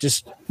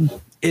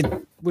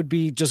 It would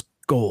be just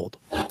gold.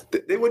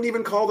 They wouldn't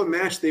even call the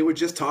match. They would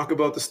just talk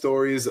about the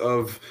stories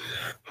of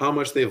how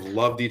much they've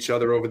loved each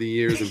other over the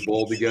years and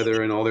bowled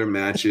together in all their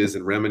matches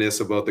and reminisce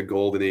about the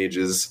golden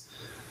ages.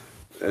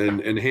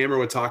 And Hammer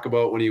would talk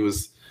about when he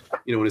was,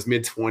 in his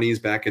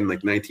mid-20s back in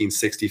like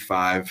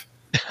 1965.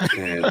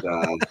 And,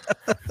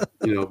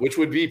 which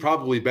would be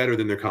probably better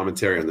than their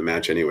commentary on the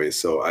match anyway.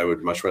 So I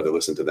would much rather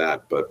listen to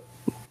that. But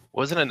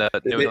wasn't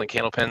it New England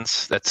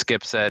Candlepins that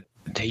Skip said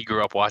he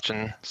grew up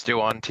watching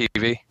Stu on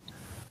TV?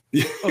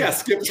 Yeah,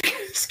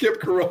 Skip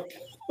grew up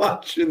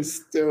watching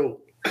Stu.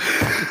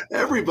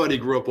 Everybody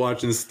grew up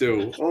watching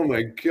Stu. Oh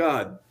my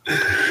God.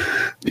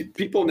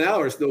 People now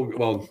are still,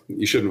 well,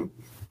 you shouldn't.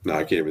 No,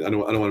 I can't. I don't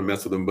want to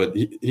mess with him, but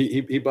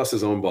he busts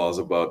his own balls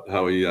about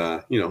how he,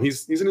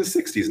 he's in his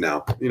 60s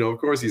now. Of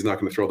course he's not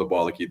going to throw the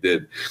ball like he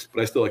did,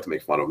 but I still like to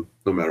make fun of him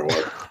no matter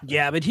what.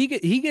 Yeah, but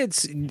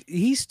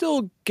he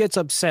still gets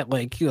upset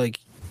like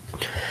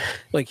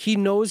he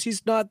knows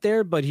he's not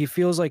there, but he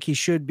feels like he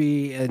should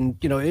be, and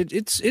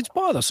it's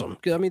bothersome.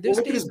 I mean,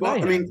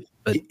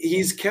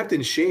 he's kept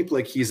in shape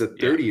like he's a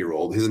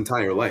 30-year-old his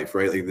entire life,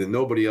 right? Like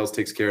nobody else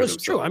takes care of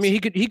themselves. True. I mean,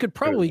 he could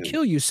probably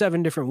kill you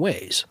 7 different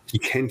ways. He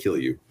can kill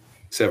you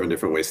 7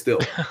 different ways still.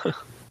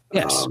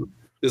 Yes.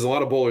 There's a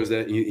lot of bowlers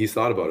that he's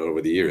thought about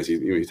over the years.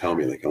 He tell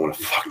me like, I want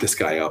to fuck this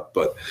guy up,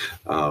 but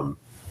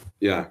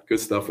yeah, good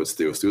stuff with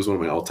Stu. Stu's one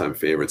of my all-time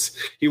favorites.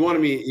 He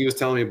was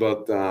telling me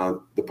about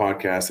the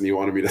podcast, and he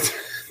wanted me to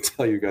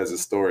tell you guys a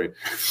story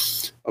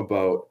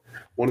about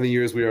one of the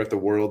years we were at the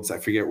Worlds. I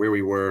forget where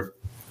we were.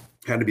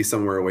 Had to be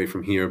somewhere away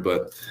from here,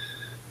 but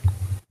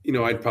I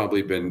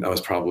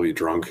was probably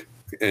drunk,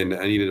 and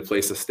I needed a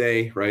place to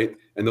stay, right?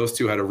 And those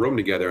two had a room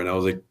together, and I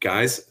was like,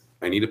 guys,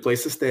 I need a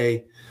place to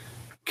stay.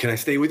 Can I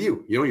stay with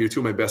you? You're 2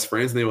 of my best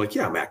friends. And they were like,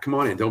 yeah, Matt, come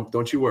on in.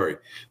 Don't you worry.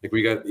 Like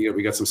we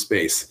got some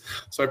space.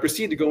 So I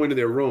proceed to go into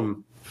their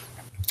room,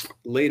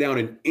 lay down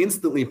and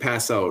instantly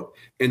pass out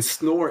and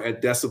snore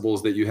at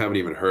decibels that you haven't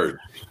even heard.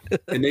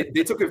 And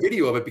they took a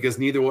video of it because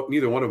neither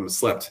one of them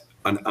slept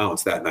an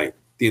ounce that night,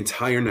 the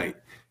entire night.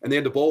 And they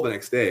had to bowl the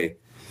next day.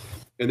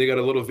 And they got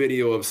a little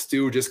video of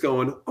Stu just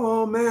going,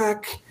 oh,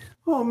 Mac,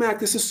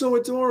 this is so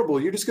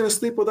adorable. You're just going to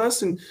sleep with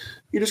us and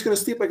you're just going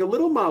to sleep like a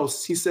little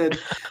mouse. He said,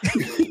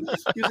 you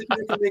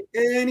can make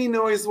any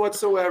noise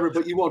whatsoever,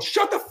 but you won't.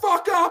 Shut the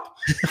fuck up.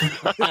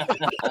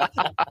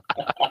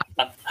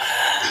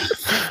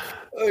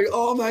 Like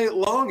all night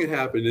long it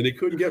happened, and he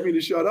couldn't get me to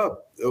shut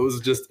up. It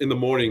was just in the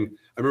morning.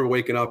 I remember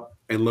waking up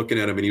and looking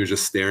at him, and he was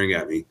just staring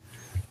at me.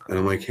 And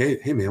I'm like, hey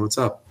man, what's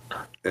up?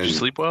 And did you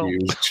sleep well?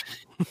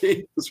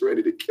 He was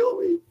ready to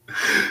kill me.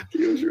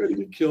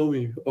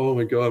 Oh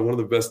my God, one of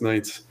the best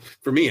nights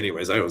for me,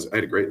 anyways. I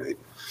had a great night.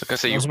 I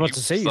was about to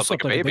say you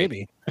slept like a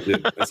baby. I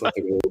did. I slept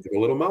like a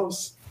little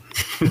mouse.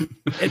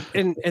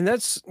 and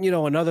that's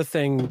another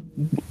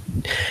thing.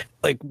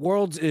 Like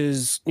Worlds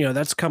is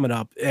that's coming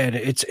up, and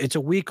it's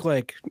a week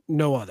like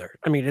no other.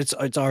 I mean, it's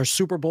our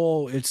Super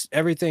Bowl. It's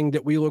everything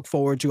that we look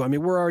forward to. I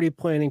mean, we're already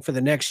planning for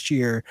the next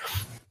year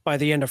by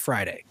the end of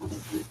Friday.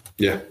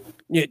 Yeah.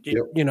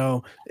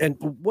 And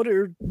what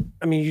are,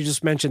 I mean, you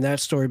just mentioned that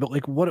story, but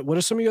like, what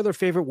are some of your other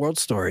favorite World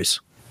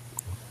stories?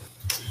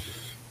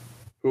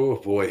 Oh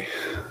boy.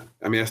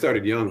 I mean, I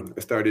started young. I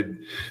started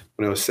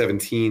when I was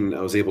 17.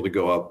 I was able to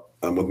go up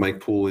with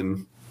Mike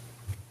Poulin,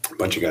 a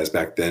bunch of guys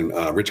back then.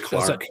 Rich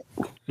Clark.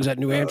 Was that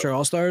New Hampshire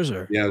All-Stars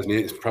or? Yeah,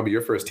 it was probably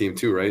your first team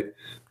too, right?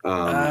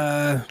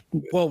 I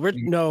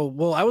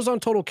was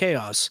on Total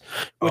Chaos,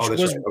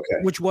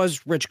 which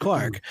was Rich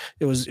Clark.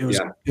 It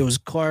was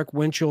Clark,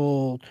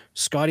 Winchell,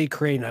 Scotty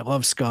Creighton. I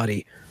love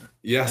Scotty.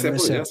 Yes,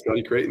 definitely. Yeah,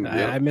 Scotty Creighton.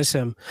 Yeah. I miss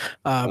him.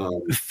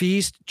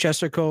 Feast,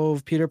 Chester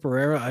Cove, Peter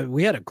Pereira.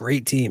 We had a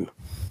great team.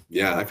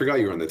 Yeah, I forgot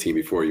you were on the team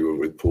before you were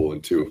with Poulin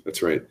too.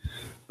 That's right.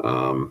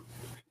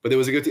 But there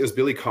was a good team. It was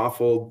Billy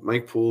Koffel,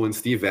 Mike Poulin,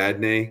 Steve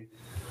Vadney.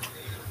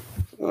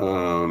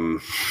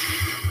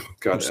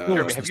 God,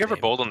 have you ever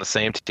bowled on the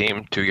same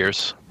team 2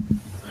 years?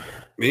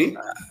 Me?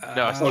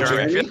 No, I feel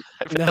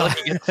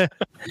like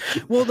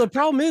well, the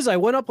problem is I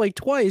went up like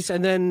twice,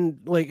 and then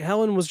like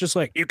Helen was just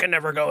like, "You can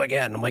never go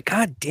again." I'm like,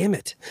 "God damn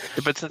it!"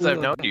 But since I've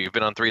known you, you've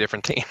been on 3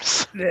 different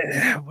teams.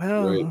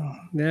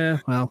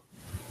 Well.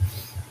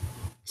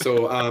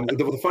 So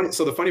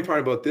the funny part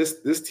about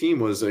this team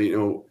was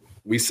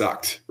we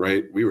sucked,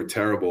 right? We were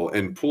terrible.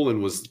 And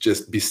Poulin was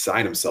just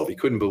beside himself. He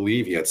couldn't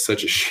believe he had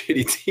such a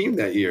shitty team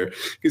that year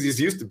because he's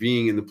used to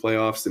being in the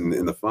playoffs and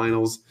in the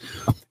finals.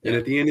 And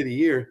at the end of the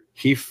year,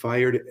 he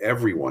fired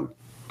everyone.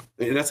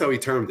 And that's how he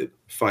termed it,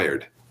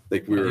 fired.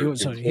 Like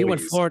he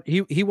went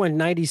Florida. He went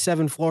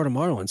 97 Florida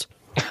Marlins.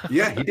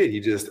 Yeah, he did.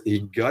 He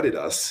gutted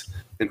us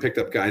and picked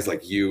up guys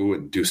like you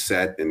and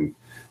Doucette and,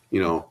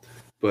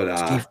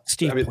 but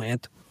Steve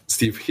Plant.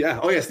 Steve, yeah.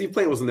 Oh, yeah, Steve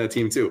Plant was on that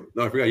team too.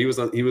 No, I forgot. He was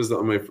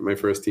on my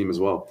first team as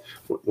well.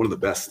 One of the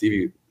best.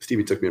 Stevie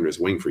took me under his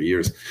wing for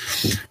years.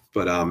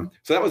 But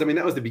so that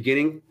was the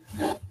beginning.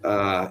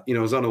 I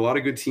was on a lot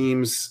of good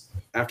teams.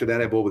 After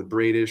that, I bowled with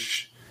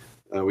Bradish.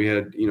 We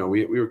had,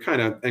 we were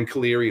kind of, and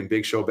Caleri and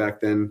Big Show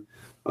back then.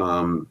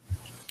 And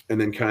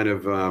then kind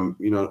of, I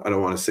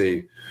don't want to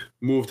say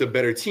move to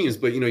better teams.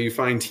 But you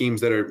find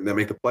teams that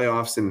make the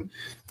playoffs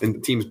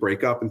and teams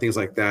break up and things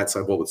like that.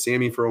 So I bowled with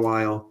Sammy for a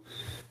while.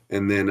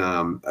 And then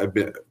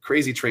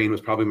Crazy Train was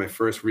probably my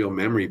first real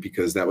memory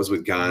because that was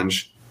with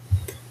Ganj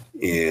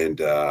and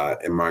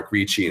Mark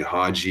Ricci and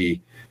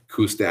Haji,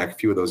 Kustak, a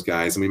few of those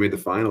guys. And we made the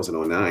finals in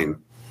 2009,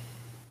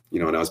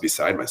 and I was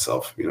beside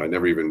myself. I'd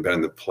never even been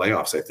in the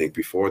playoffs, I think,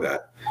 before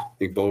that. I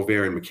think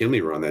Bovair and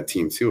McKinley were on that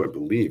team too, I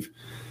believe.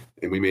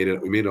 And we made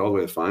it all the way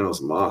to the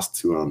finals and lost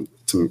to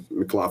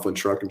McLaughlin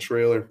Truck and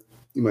Trailer.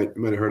 You might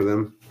have heard of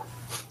them.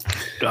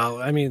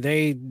 I mean,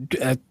 they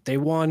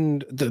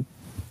won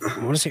I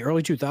want to say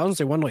early 2000s.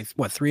 They won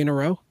 3 in a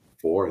row?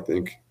 4, I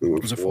think.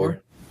 Was it 4?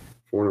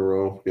 4 in a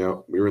row. Yeah,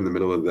 we were in the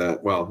middle of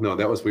that. Well, no,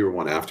 we were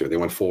one after. They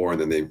won 4,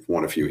 and then they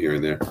won a few here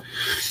and there.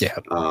 Yeah.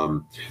 There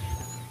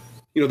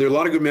are a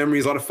lot of good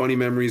memories, a lot of funny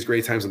memories,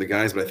 great times with the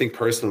guys. But I think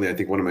personally,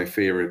 one of my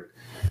favorite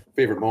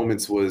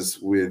moments was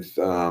with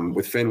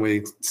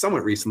Fenway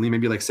somewhat recently,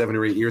 maybe like 7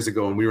 or 8 years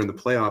ago, and we were in the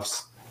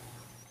playoffs,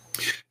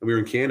 and we were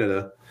in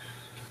Canada.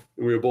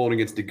 We were bowling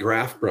against the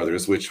Graff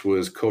brothers, which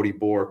was Cody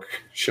Bork,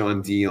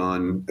 Sean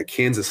Dion,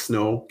 Kansas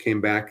Snow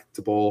came back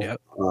to bowl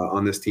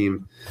on this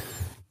team.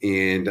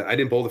 And I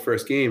didn't bowl the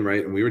first game,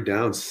 right? And we were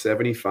down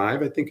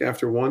 75, I think,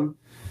 after one.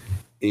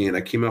 And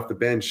I came off the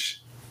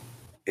bench,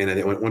 and I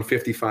went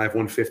 155,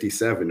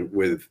 157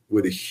 with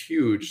a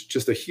huge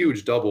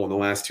double in the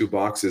last 2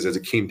 boxes as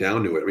it came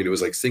down to it. I mean, it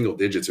was like single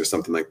digits or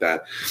something like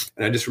that.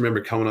 And I just remember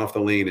coming off the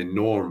lane and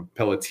Norm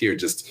Pelletier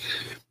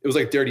it was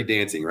like Dirty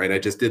Dancing, right? I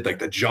just did like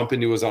the jump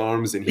into his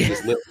arms and he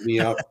just lifted me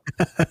up.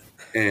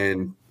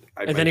 And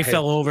then he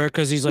fell over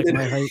because he's like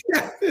my height.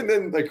 Yeah, and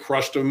then I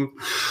crushed him.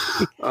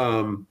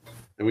 And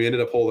we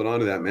ended up holding on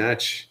to that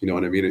match, you know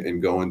what I mean?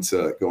 And going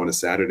to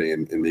Saturday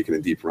and making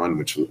a deep run,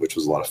 which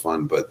was a lot of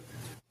fun. But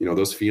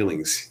those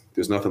feelings,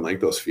 there's nothing like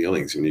those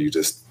feelings when you're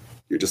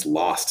just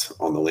lost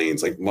on the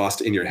lanes, like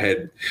lost in your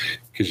head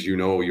because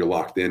you're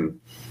locked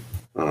in.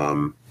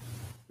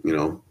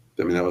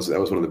 I mean, that was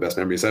one of the best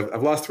memories.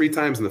 I've lost 3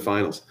 times in the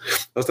finals.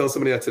 I was telling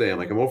somebody that today. I'm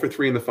like, I'm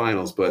 0-3 in the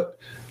finals, but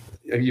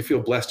you feel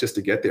blessed just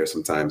to get there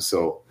sometimes.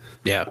 So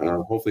yeah,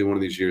 hopefully one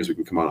of these years we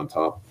can come out on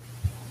top.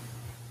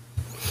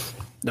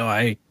 No,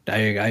 I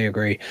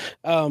agree.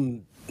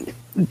 So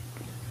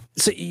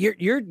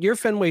you're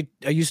Fenway.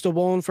 Are you still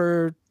bowling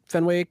for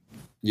Fenway?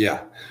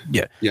 Yeah.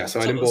 So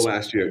I didn't bowl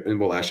last year.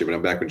 But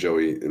I'm back with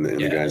Joey and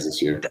the guys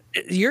this year.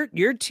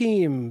 Your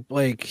team,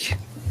 like,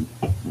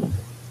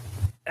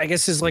 I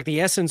guess, is like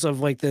the essence of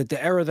like the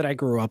era that I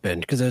grew up in,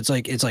 because it's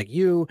like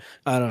you.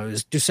 I don't know.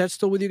 Is Doucette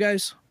still with you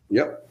guys?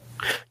 Yep.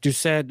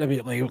 Doucette. I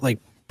mean, like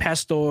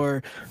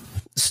Pastor,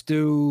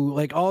 Stu,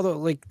 like all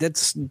the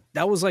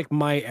that was like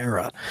my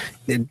era.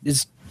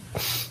 It's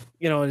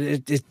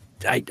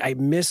I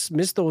miss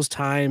those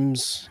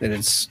times, and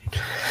it's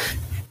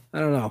I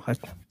don't know. It's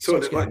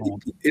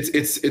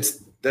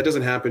that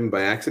doesn't happen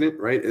by accident,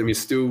 right? I mean,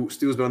 Stu's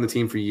been on the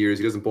team for years.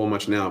 He doesn't bowl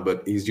much now,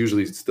 but he's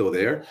usually still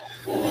there.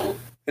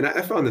 And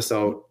I found this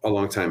out a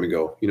long time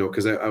ago,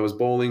 because I was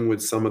bowling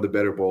with some of the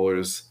better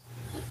bowlers,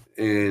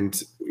 and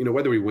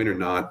whether we win or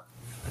not,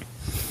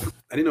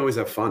 I didn't always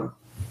have fun.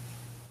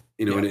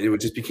 And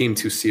it just became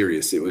too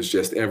serious. It was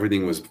just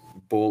everything was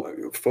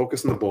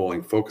focus on the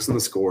bowling, focus on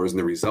the scores and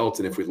the results.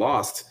 And if we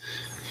lost,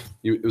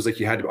 it was like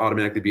you had to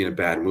automatically be in a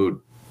bad mood.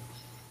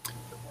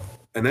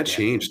 And that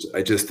changed.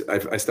 I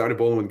started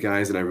bowling with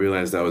guys, and I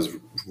realized I was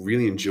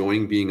really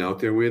enjoying being out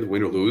there with,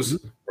 win or lose,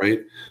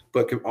 right?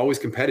 But always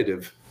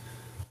competitive.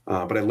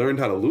 But I learned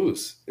how to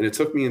lose. And it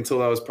took me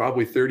until I was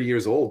probably 30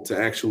 years old to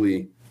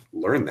actually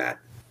learn that.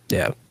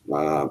 Yeah.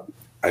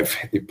 I've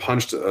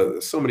punched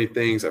so many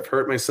things. I've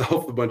hurt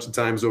myself a bunch of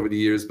times over the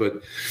years,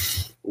 but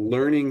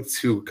learning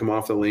to come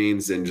off the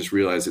lanes and just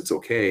realize it's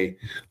okay.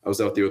 I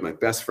was out there with my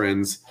best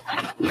friends.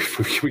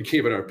 We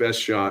gave it our best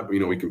shot.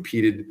 We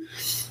competed,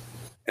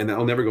 and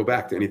I'll never go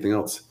back to anything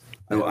else.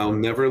 I'll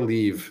never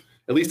leave,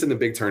 at least in the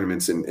big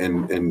tournaments and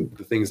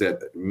the things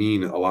that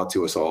mean a lot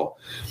to us all.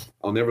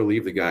 I'll never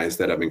leave the guys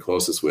that I've been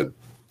closest with,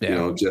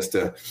 just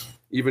to,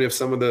 even if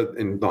some of the,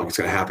 and no, it's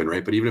going to happen,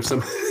 right? But even if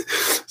some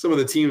of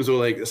the teams were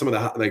like, some of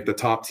the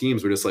top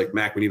teams were just like,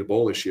 Mac, we need a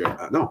bowl this year.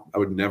 No, I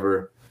would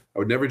never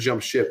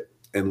jump ship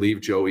and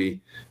leave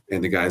Joey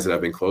and the guys that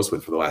I've been close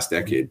with for the last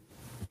decade.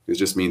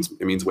 It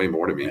means way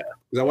more to me,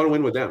 because I want to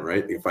win with them,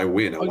 right? If I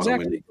win, I want to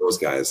win with those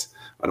guys.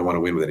 I don't want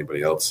to win with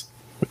anybody else.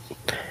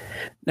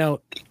 Now,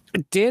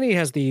 Danny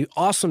has the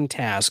awesome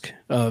task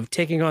of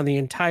taking on the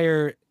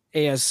entire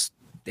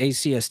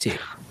ACST.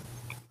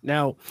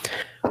 Now,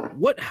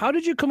 how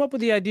did you come up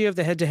with the idea of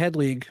the head-to-head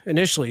league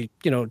initially,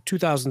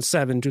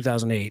 2007,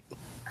 2008?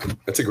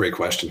 That's a great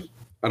question.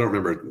 I don't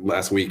remember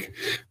last week,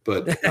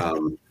 but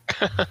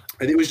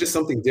it was just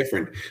something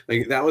different.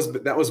 Like that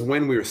was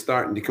when we were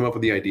starting to come up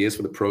with the ideas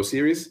for the Pro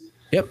Series.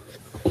 Yep.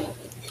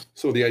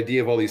 So the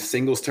idea of all these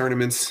singles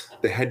tournaments,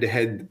 the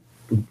head-to-head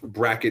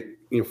bracket,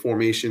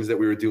 formations that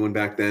we were doing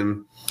back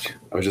then,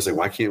 I was just like,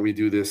 why can't we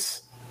do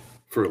this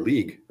for a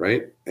league,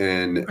 right?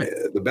 And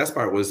the best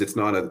part was it's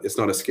not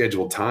a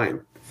scheduled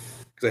time,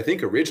 because I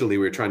think originally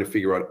we were trying to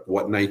figure out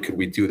what night could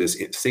we do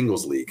this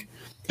singles league.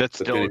 That's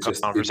still a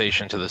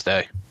conversation to this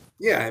day.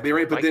 Yeah, I mean,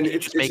 right, but like, then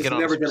it's just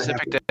never going to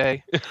happen.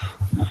 Day.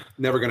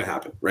 Never going to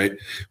happen, right?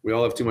 We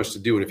all have too much to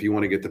do, and if you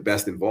want to get the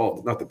best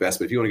involved, not the best,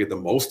 but if you want to get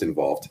the most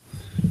involved,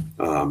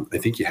 I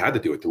think you had to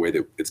do it the way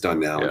that it's done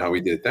now and how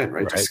we did it then,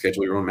 right? Just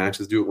schedule your own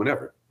matches, do it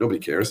whenever. Nobody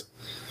cares.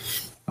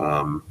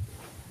 And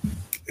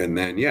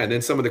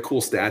then some of the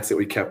cool stats that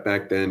we kept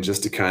back then,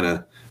 just to kind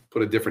of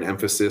put a different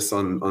emphasis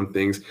on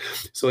things.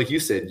 So, like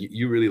you said,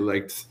 you really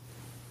liked.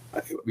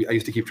 I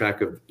used to keep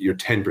track of your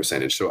 10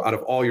 percentage. So out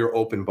of all your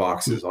open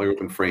boxes, all your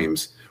open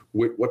frames,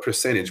 what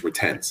percentage were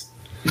 10s?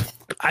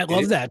 I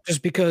love that,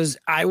 just because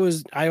I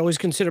always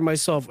consider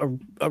myself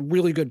a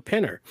really good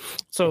pinner.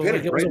 So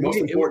pinner, right? Most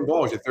important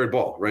ball is your third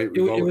ball, right?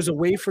 It was a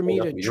way for me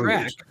to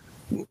track,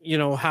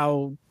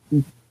 how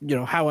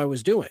I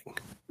was doing.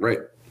 Right.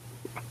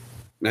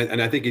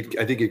 And I think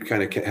it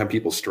kind of have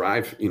people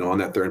strive, on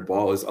that third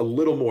ball is a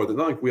little more than,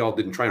 not like we all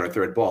didn't try on our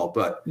third ball,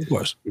 but of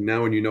course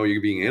now when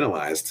you're being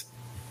analyzed,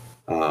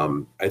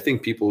 I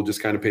think people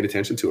just kind of paid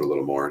attention to it a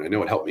little more. And I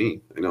know it helped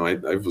me. I know I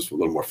was a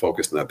little more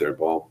focused on that third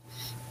ball.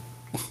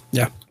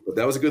 Yeah. But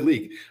that was a good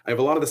league. I have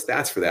a lot of the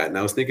stats for that. And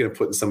I was thinking of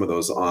putting some of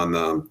those on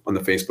the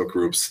Facebook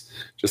groups,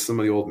 just some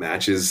of the old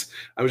matches.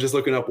 I was just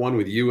looking up one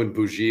with you and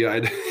Bougie.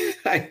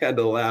 I had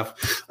to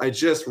laugh. I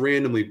just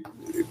randomly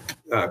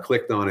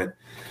clicked on it.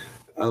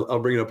 I'll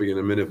bring it up again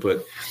in a minute,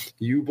 but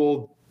you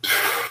bowled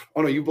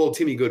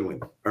Timmy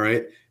Goodwin. All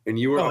right. And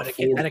you were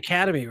at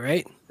Academy,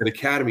 right? At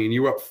Academy, and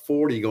you were up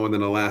 40 going in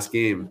the last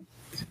game,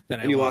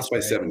 and you lost by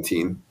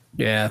 17.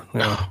 Yeah.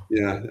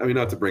 Yeah. I mean,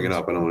 not to bring it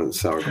up, I don't want to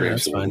sour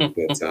grapes, but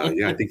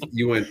I think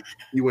you went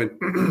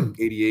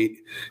 88,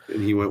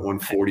 and he went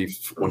 140,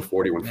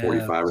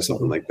 145, or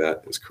something like that.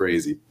 It was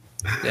crazy.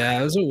 Yeah,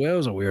 it was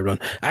a weird one.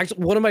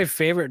 Actually, one of my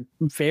favorite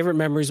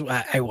memories.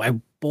 I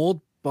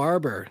bowled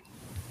Barber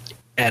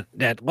at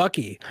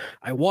Lucky.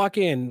 I walk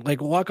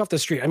off the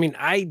street. I mean,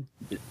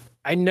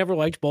 I never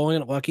liked bowling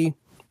at Lucky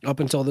up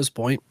until this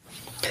point.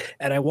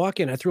 And I walk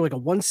in, I threw like a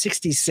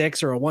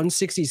 166 or a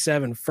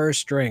 167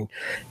 first string.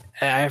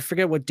 I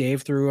forget what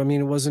Dave threw. I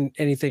mean, it wasn't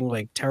anything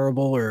like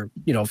terrible or,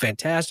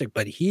 fantastic,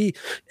 but he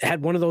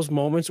had one of those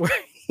moments where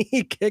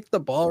he kicked the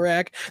ball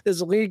rack. There's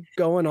a league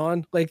going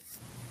on like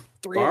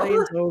 3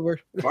 lanes over.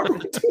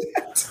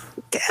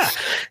 Yeah.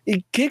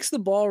 He kicks the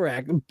ball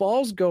rack.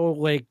 Balls go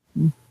like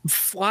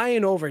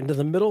flying over into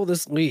the middle of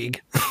this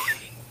league.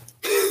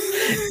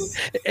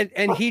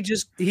 and he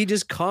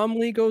just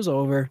calmly goes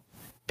over,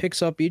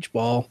 picks up each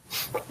ball,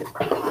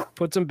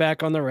 puts them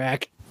back on the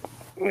rack,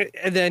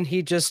 and then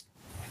he just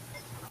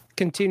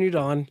continued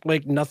on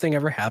like nothing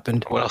ever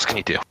happened. What else can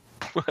he do?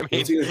 I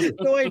mean,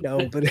 no, I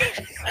know, but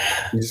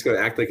you just got to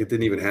act like it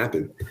didn't even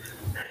happen.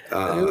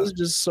 It was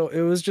just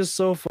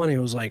so funny. It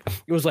was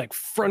like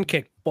front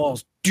kick,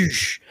 balls,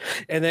 douche,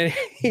 and then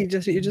he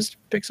just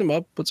picks him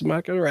up, puts him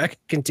back on the rack,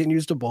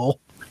 continues to bowl.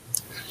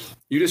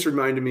 You just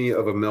reminded me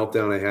of a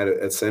meltdown I had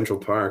at Central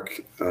Park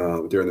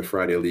during the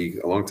Friday League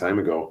a long time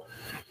ago.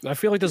 I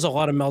feel like there's a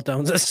lot of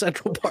meltdowns at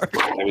Central Park.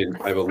 I mean,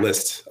 I have a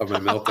list of my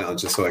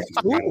meltdowns just so I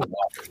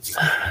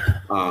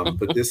can.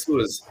 But this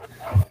was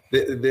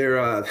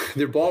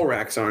their ball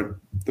racks aren't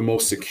the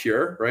most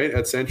secure, right?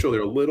 At Central,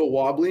 they're a little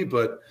wobbly,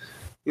 but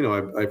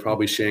I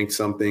probably shanked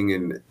something,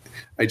 and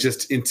I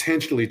just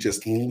intentionally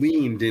just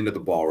leaned into the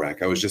ball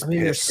rack. I was just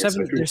pissed.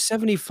 They're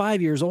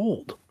 75 years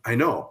old. I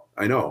know.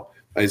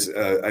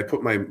 I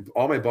put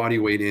all my body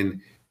weight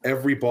in.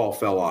 Every ball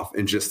fell off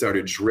and just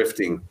started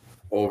drifting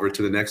over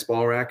to the next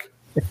ball rack.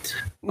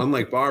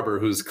 Unlike Barber,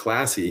 who's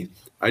classy,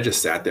 I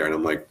just sat there and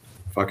I'm like,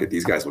 fuck it,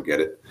 these guys will get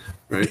it,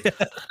 right?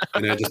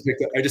 And I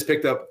just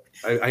picked up.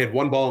 I had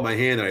one ball in my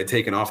hand that I had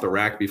taken off the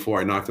rack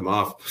before I knocked him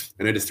off,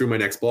 and I just threw my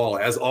next ball.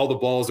 As all the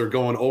balls are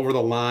going over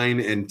the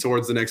line and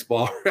towards the next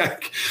ball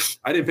rack,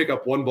 I didn't pick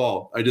up one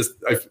ball. I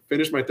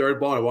finished my third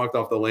ball and I walked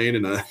off the lane,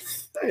 and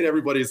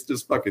everybody's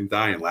just fucking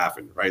dying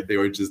laughing, right? They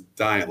were just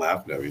dying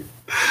laughing at me.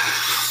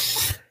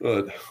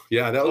 But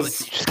yeah, that was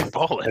just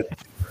bowling.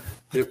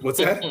 What's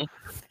that?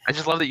 I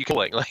just love that you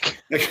bowling.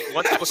 Like, it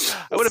would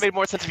have made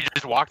more sense if you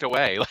just walked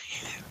away.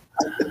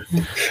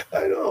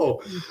 I know.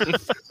 I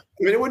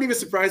mean, it wouldn't even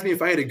surprise me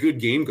if I had a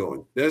good game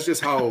going. That's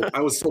just how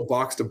I was so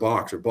box to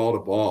box or ball to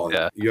ball.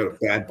 Yeah. You had a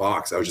bad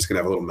box. I was just going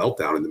to have a little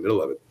meltdown in the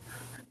middle of it.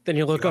 Then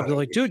you look up, you're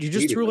like, dude, you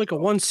just threw like a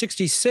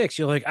 166.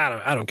 You're like,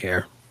 I don't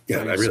care.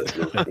 Yeah, I really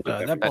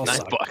that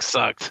ball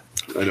sucked.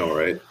 I know,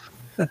 right?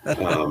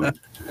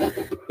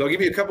 I'll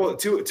give you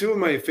two of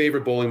my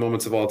favorite bowling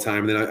moments of all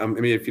time. And then I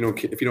mean, if you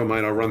don't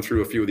mind, I'll run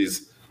through a few of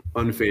these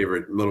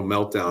unfavorite little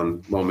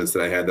meltdown moments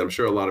that I had that I'm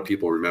sure a lot of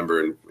people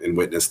remember and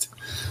witnessed.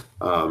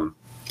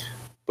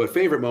 But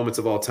favorite moments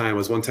of all time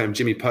was one time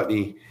Jimmy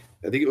Putney,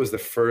 I think it was the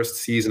first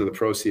season of the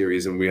Pro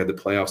Series, and we had the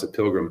playoffs at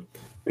Pilgrim,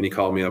 and he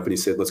called me up and he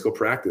said, let's go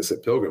practice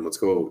at Pilgrim. Let's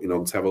go,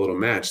 let's have a little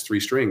match, 3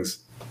 strings.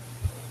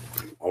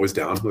 Always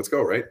down. Let's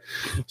go, right?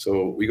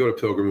 So we go to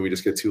Pilgrim and we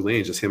just get 2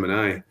 lanes, just him and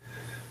I.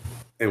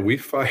 And we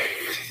fight.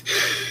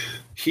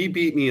 He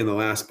beat me in the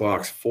last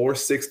box,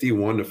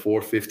 461 to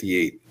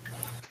 458.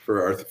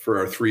 for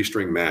our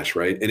 3-string match,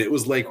 right? And it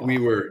was like we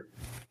wanted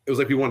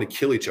to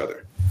kill each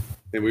other,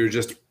 and we were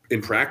just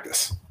in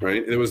practice,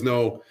 right? It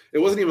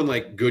wasn't even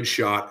like good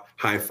shot,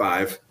 high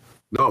five.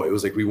 No, it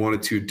was like we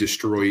wanted to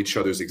destroy each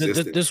other's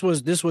existence.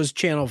 This was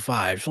Channel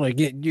 5. Like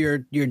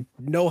you're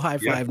no high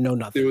five, no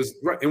nothing. It was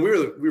right, and we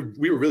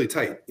were really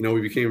tight.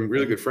 We became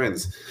really good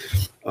friends.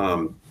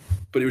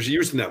 But it was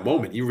used in that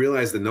moment. You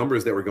realized the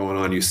numbers that were going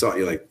on.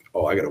 You're like,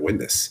 oh, I got to win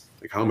this.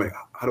 Like, how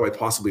do I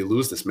possibly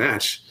lose this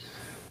match?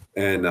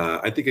 And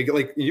I think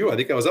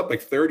I was up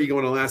like 30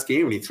 going to the last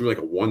game, and he threw like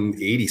a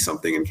 180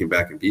 something and came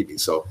back and beat me.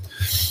 So,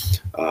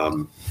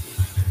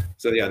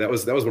 yeah, that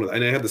was one of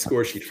and I had the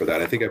score sheet for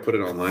that. I think I put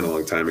it online a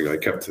long time ago. I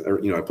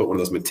put one of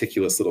those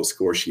meticulous little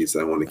score sheets that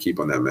I wanted to keep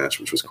on that match,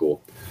 which was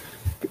cool.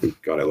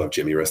 God, I love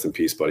Jimmy. Rest in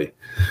peace, buddy.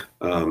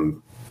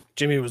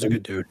 Jimmy was a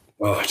good dude.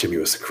 Oh, Jimmy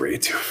was a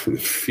great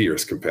dude.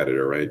 Fierce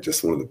competitor, right?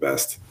 Just one of the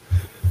best.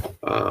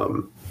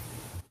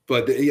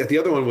 But the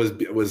other one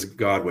was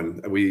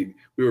Godwin. We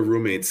were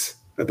roommates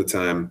at the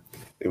time,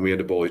 and we had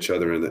to bowl each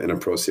other in a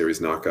Pro Series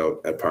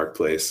knockout at Park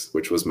Place,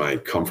 which was my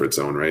comfort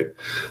zone, right?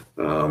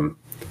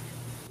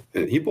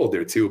 And he bowled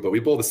there too, but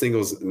we bowled a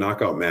singles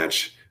knockout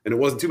match, and it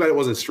wasn't too bad it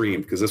wasn't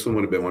streamed, because this one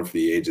would have been one for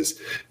the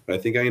ages. But I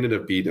think I ended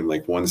up beating him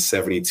like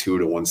 172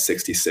 to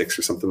 166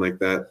 or something like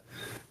that,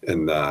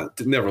 and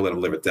never let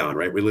him live it down,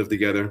 right? We lived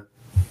together.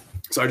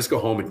 So I just go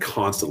home and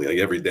constantly, like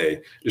every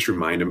day, just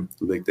remind him,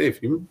 like,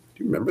 Dave, do you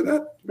remember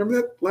that? Remember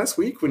that last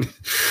week when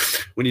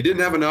you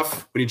didn't have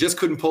enough, when you just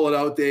couldn't pull it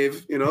out,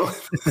 Dave,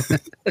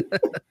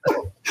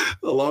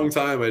 A long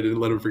time I didn't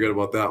let him forget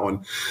about that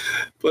one.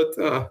 But,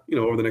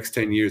 over the next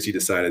 10 years, he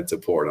decided to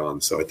pour it on.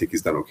 So I think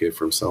he's done okay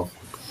for himself.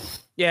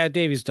 Yeah,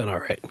 Davey's done all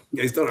right.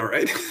 Yeah, he's done all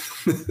right.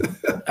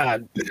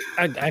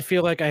 I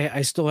feel like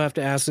I still have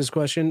to ask this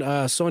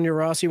question. Sonia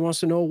Rossi wants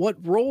to know, what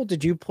role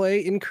did you play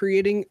in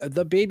creating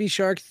the Baby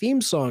Shark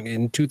theme song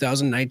in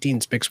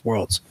 2019's Mixed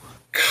Worlds?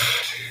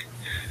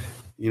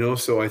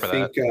 So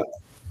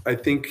I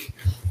think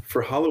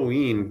for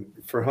Halloween,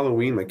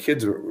 my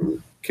kids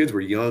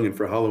were young, and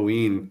for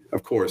Halloween,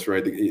 of course,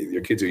 right?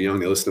 Your kids are young.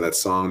 They listen to that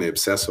song. They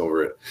obsess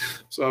over it.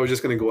 So I was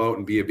just going to go out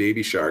and be a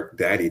Baby Shark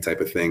daddy type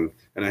of thing.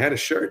 And I had a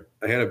shirt.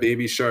 I had a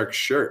Baby Shark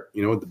shirt,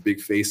 with the big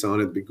face on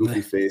it, the big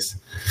goofy face.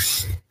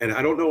 And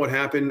I don't know what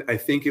happened. I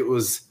think it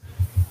was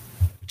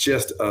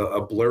just a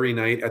blurry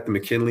night at the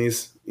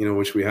McKinley's,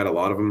 which we had a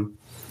lot of them.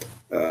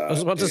 I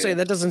was about to say,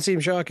 that doesn't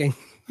seem shocking.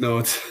 No,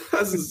 it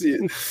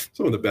doesn't.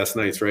 Some of the best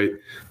nights, right?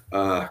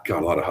 Got a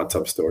lot of hot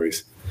tub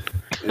stories.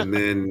 And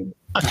then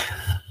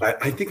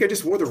I think I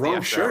just wore the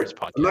wrong shirt.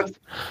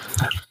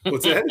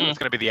 What's that? It's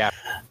going to be the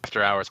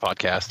After Hours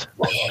podcast.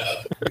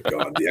 Oh,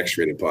 God, the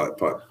X-rated pod.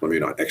 Maybe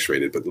not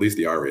X-rated, but at least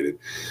the R-rated.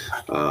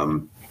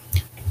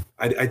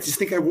 I just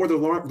think I wore the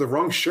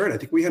wrong shirt. I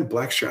think we had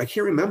black shirt. I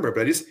can't remember,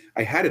 but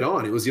I had it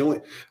on. It was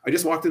I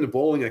just walked into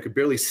bowling. I could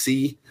barely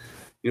see.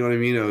 You know what I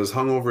mean? I was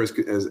hungover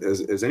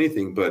as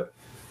anything, but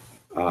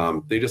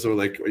they just were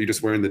like, "Are you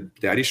just wearing the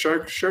Daddy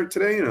Shark shirt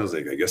today?" And I was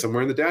like, "I guess I'm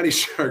wearing the Daddy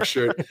Shark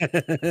shirt."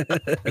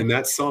 And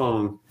that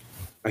song,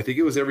 I think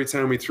it was every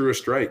time we threw a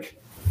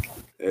strike,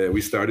 we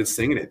started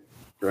singing it,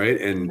 right?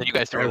 And you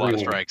guys threw a lot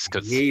of strikes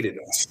because hated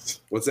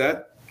us. What's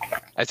that?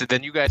 I said,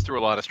 then you guys threw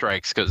a lot of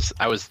strikes because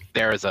I was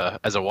there as a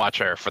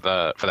watcher for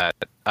that.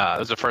 It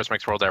was the first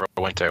Mixed World I ever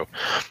went to.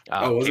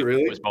 Was it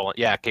really?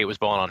 Kate was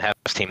bowling on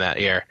Hef's team that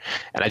year,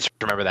 and I just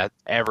remember that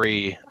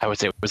I would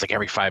say it was like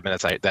every 5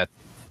 minutes that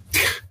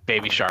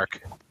Baby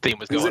Shark theme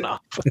was going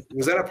off.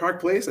 Was that at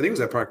Park Place? I think it was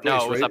at Park Place.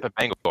 No, it was up at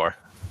Bangor.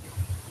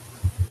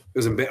 I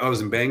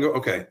was in Bangor.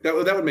 Okay, that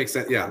would make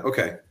sense. Yeah.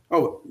 Okay.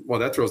 Oh, well,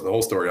 that throws the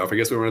whole story off. I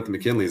guess we went at the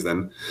McKinley's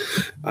then.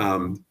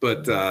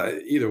 But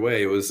either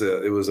way, it was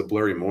a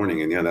blurry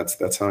morning, and yeah,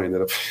 that's how I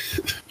ended up.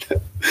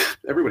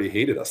 Everybody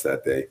hated us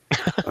that day.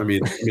 I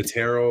mean,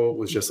 Matero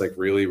was just like,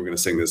 "Really, we're going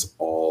to sing this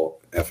all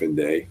effing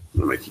day?"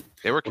 And I'm like,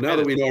 they were. Well, now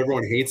that we know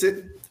everyone hates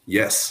it,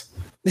 yes,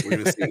 we're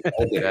going to sing it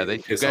all day. Yeah,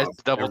 you guys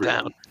doubled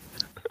down.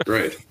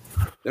 Right.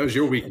 That was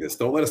your weakness.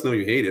 Don't let us know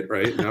you hate it.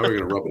 Right now, we're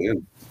going to rub it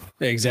in.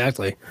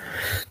 Exactly.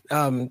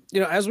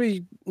 As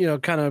we,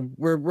 kind of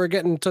we're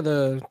getting to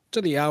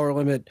the hour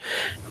limit.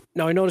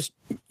 Now, I noticed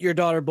your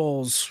daughter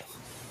bowls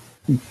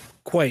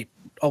quite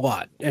a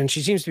lot, and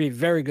she seems to be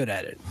very good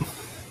at it.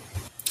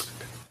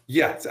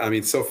 Yeah, I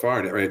mean, so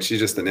far, right? She's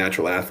just a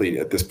natural athlete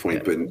at this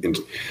point, but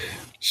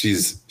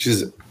she's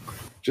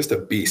just a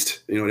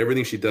beast.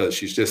 Everything she does,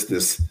 she's just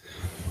this.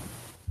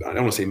 I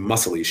don't want to say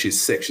muscly.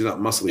 She's sick. She's not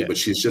muscly, but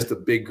she's just a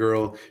big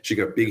girl. She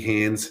got big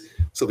hands.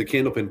 So the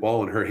candlepin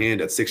ball in her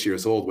hand at 6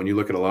 years old, when you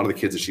look at a lot of the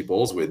kids that she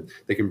bowls with,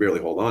 they can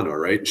barely hold on to her,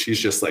 right? She's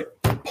just like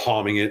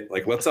palming it,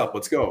 like, "What's up?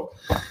 Let's go."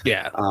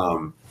 Yeah.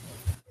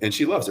 And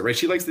she loves it, right?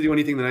 She likes to do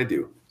anything that I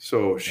do.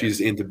 So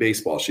she's into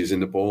baseball. She's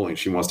into bowling.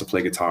 She wants to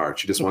play guitar.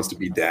 She just wants to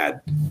be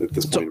dad at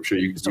this point. I'm sure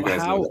you guys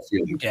know that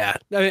feeling. Yeah.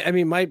 I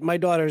mean, my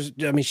daughter's,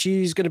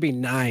 she's going to be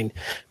 9,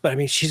 but I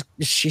mean,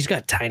 she's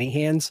got tiny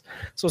hands.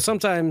 So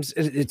sometimes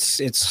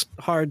it's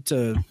hard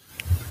to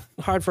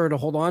hard for her to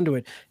hold on to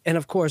it. And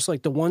of course,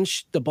 like the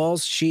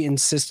balls she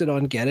insisted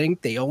on getting,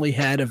 they only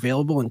had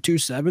available in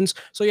 2.7s.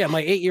 So yeah,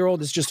 my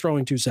 8-year-old is just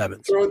throwing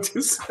 2.7s. Throwing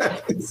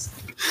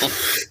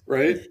 2.7s,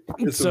 right?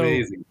 It's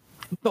amazing.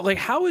 But like,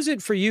 how is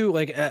it for you?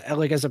 Like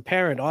as a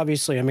parent,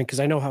 obviously, I mean, because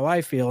I know how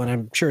I feel, and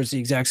I'm sure it's the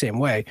exact same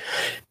way.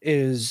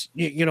 Is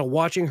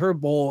watching her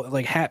bowl,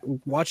 like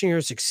watching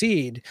her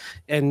succeed,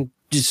 and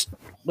just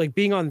like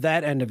being on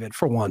that end of it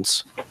for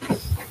once.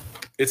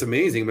 It's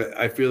amazing, but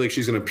I feel like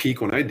she's going to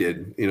peak when I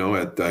did,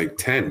 at like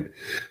 10.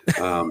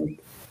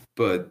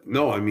 But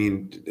no, I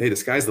mean, hey, the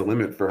sky's the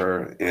limit for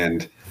her,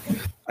 and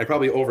I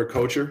probably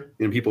overcoach her.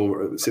 And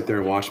people sit there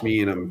and watch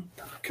me, and I'm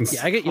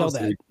I get yelled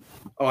at.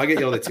 Oh, I get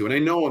yelled at too, and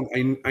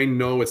I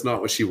know it's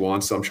not what she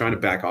wants, so I'm trying to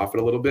back off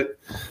it a little bit.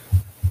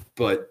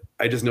 But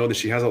I just know that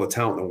she has all the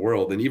talent in the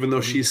world, and even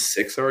though she's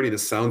 6 already,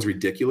 this sounds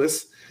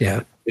ridiculous.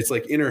 Yeah, it's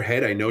like in her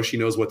head, I know she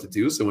knows what to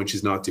do. So when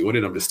she's not doing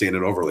it, I'm just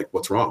standing over like,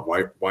 "What's wrong?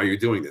 Why are you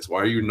doing this? Why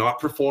are you not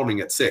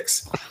performing at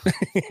 6?"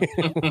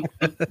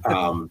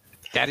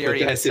 Daddy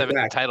already had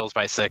 7 titles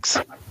by 6.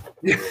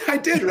 Yeah, I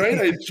did, right?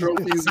 I had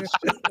trophies,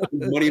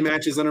 money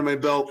matches under my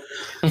belt.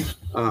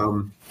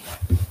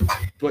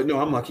 But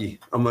no, I'm lucky.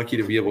 I'm lucky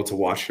to be able to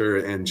watch her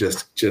and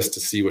just to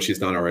see what she's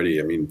done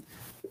already. I mean,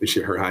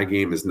 her high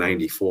game is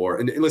 94.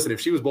 And listen, if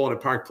she was bowling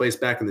at Park Place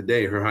back in the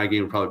day, her high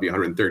game would probably be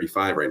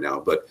 135 right now.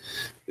 But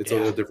it's a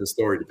little different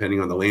story depending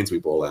on the lanes we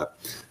bowl at.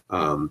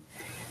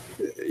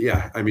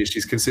 Yeah, I mean,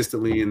 she's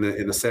consistently in the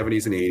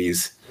 70s and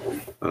 80s.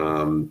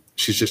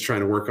 She's just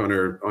trying to work on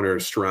her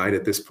stride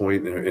at this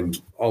point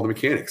and all the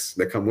mechanics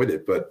that come with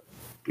it. But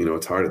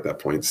it's hard at that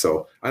point.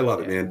 So I love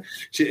it, man.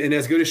 And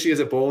as good as she is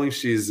at bowling,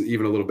 she's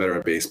even a little better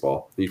at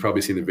baseball. You've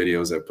probably seen the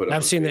videos I put up.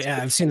 I've seen the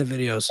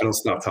videos. I don't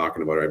stop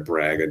talking about her. I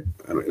brag.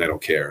 I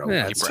don't care.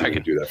 I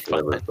can do that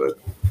forever. But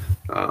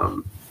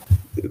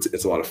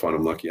it's a lot of fun.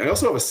 I'm lucky. I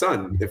also have a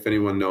son, if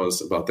anyone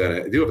knows about that.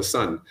 I do have a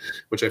son,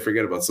 which I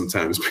forget about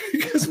sometimes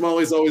because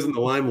Molly's always in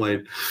the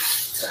limelight.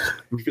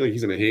 I feel like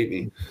he's going to hate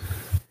me.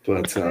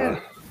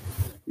 But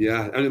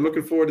yeah, I'm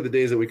looking forward to the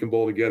days that we can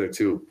bowl together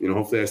too.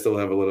 Hopefully I still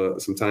have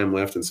some time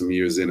left and some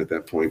years in at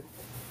that point.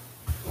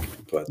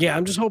 But yeah,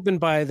 I'm just hoping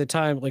by the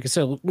time, like I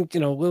said,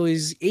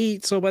 Lily's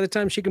 8, so by the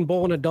time she can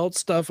bowl in adult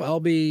stuff,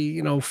 I'll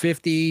be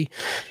 50,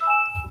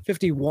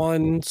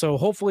 51. So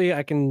hopefully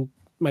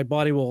my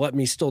body will let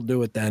me still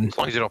do it then. As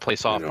long as you don't play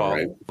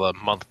softball the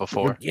month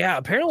before. Yeah,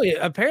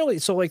 apparently.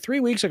 So like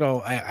 3 weeks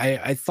ago,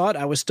 I thought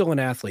I was still an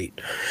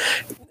athlete,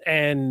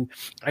 and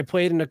I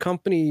played in a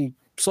company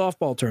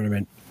softball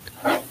tournament.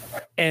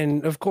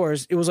 And of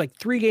course, it was like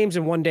 3 games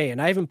in one day,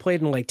 and I haven't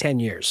played in like 10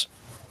 years.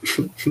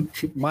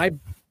 My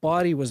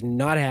body was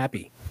not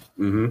happy.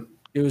 Mm-hmm.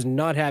 It was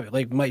not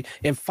happy.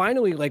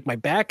 Finally, my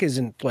back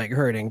isn't like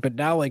hurting, but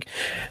now like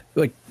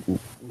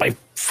my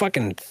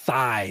fucking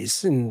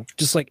thighs and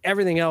just like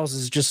everything else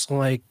is just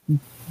like,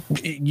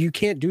 you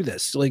can't do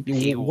this. Like,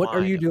 what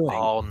are you doing?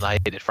 All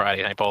night at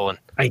Friday Night Bowling.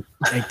 I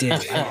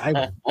did.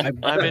 I'm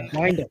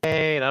in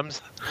pain.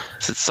 It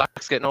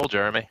sucks getting old,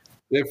 Jeremy.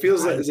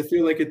 Does it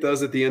feel like it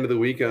does at the end of the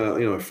week,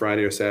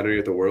 Friday or Saturday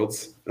at the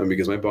Worlds?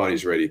 Because my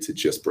body's ready to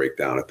just break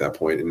down at that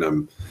point, and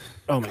I'm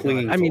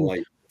clinging to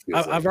light.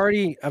 I've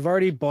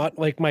already bought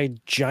like my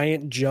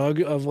giant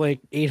jug of like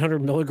 800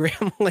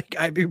 milligram like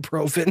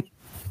ibuprofen.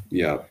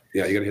 Yeah,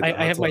 you gotta hit.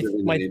 I have my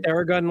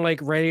Theragun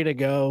like ready to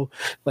go.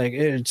 Like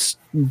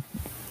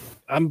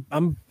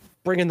I'm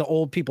bringing the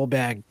old people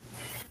bag.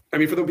 I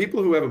mean, for the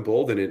people who haven't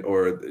bowled in it,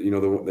 or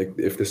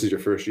if this is your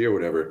first year or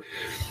whatever.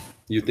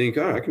 You think,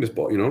 I can just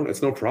bowl,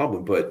 it's no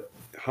problem. But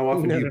how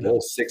often do you bowl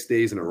 6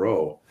 days in a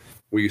row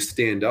where you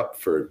stand up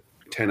for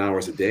 10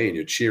 hours a day and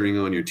you're cheering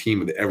on your team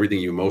with everything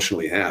you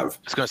emotionally have? I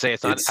was going to say, I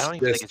don't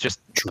even think it's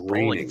just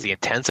bowling. It's the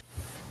intensity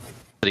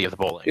of the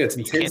bowling. Yeah, it's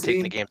intensity. You can't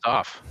take the games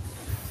off.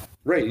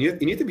 Right. You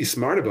need to be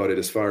smart about it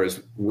as far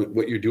as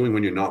what you're doing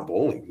when you're not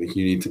bowling. Like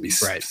you need to be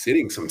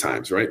sitting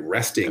sometimes, right?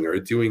 Resting or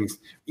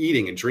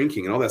eating and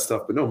drinking and all that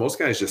stuff. But no, most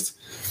guys just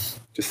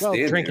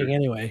stand drinking there.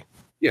 Anyway.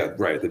 Yeah,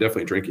 right. They're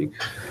definitely drinking.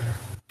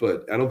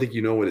 But I don't think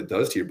you know what it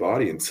does to your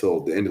body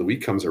until the end of the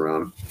week comes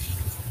around.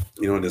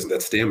 And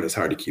that stamina is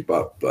hard to keep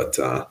up. But,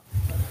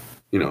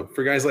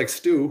 for guys like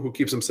Stu, who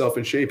keeps himself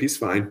in shape, he's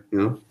fine,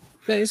 Yeah,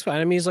 he's fine.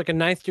 I mean, he's like a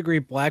 9th degree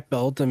black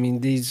belt. I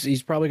mean,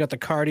 he's probably got the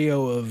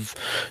cardio of,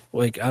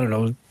 like, I don't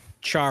know,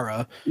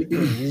 Chara.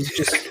 He's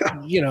just,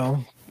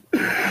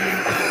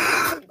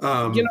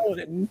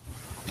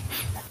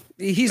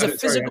 he's a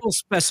physical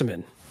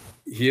specimen.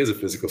 He is a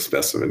physical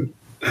specimen.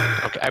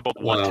 Okay, I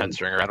bowled 1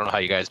 10-stringer. I don't know how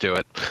you guys do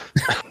it.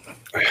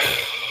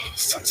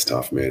 It's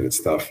tough, man. It's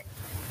tough.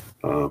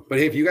 But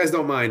hey, if you guys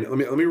don't mind, let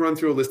me run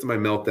through a list of my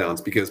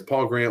meltdowns because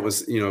Paul Grant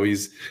was,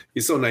 he's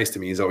so nice to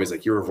me. He's always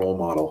like, "You're a role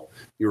model.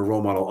 You're a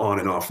role model on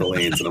and off the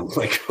lanes." And I'm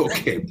like,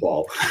 "Okay,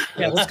 Paul."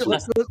 Yeah, let's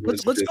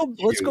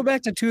go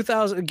back to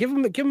 2000. Give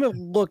him a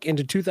look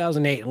into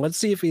 2008 and let's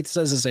see if he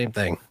says the same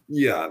thing.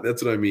 Yeah,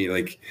 that's what I mean.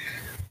 Like,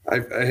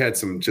 I had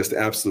some just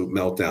absolute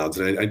meltdowns,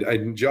 and I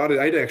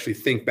had to actually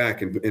think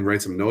back and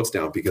write some notes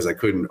down because I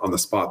couldn't on the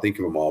spot think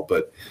of them all.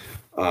 But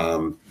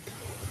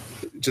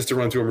just to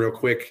run through them real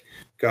quick.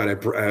 God,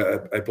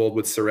 I bowled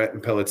with Surratt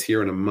and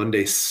Pelletier in a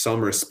Monday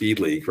summer speed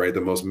league, right?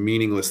 The most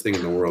meaningless thing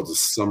in the world is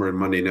summer and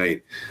Monday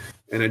night.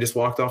 And I just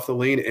walked off the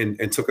lane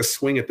and took a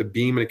swing at the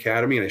beam and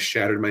academy, and I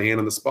shattered my hand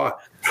on the spot,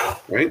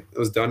 right? I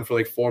was done for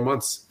like 4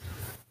 months.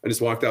 I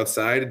just walked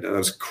outside and I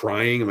was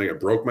crying. I'm like, I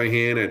broke my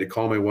hand. I had to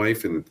call my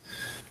wife and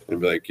be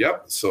like,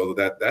 yep. So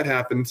that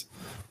happened.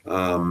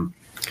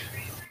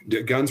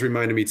 Guns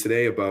reminded me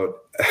today about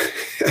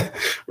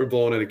we're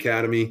bowling at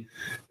academy,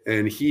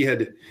 and he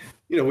had,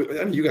 I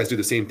mean, you guys do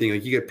the same thing.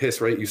 Like, you get pissed,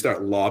 right? You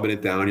start lobbing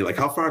it down. You're like,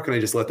 how far can I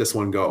just let this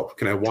one go?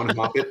 Can I one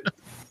hop it?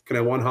 Can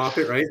I one hop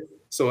it? Right.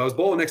 So I was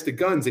bowling next to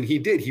Guns, and he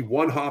did. He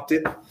one hopped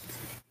it, and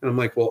I'm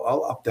like, well,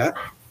 I'll up that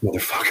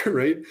motherfucker,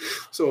 right?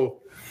 So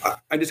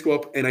I just go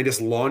up and I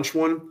just launch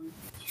one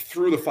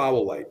through the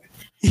foul light.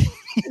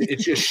 It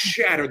just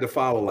shattered the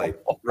foul light,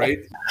 right?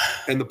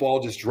 And the ball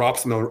just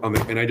drops and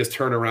I just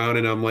turn around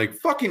and I'm like,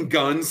 fucking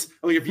Guns.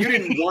 I mean, if you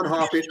didn't one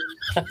hop it,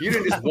 I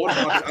wouldn't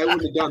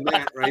have done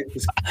that, right?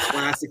 Just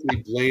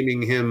classically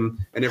blaming him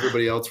and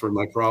everybody else for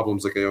my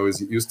problems like I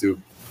always used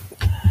to.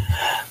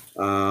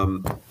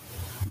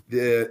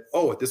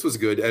 This was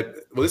good.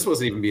 This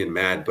wasn't even being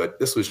mad, but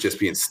this was just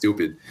being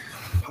stupid.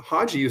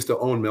 Haji used to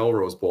own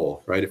Melrose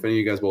Bowl, right? If any of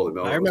you guys bowled at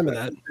Melrose. I remember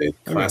that.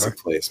 Classic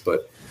place.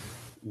 But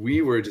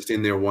we were just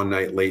in there one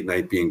night, late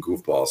night, being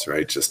goofballs,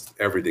 right? Just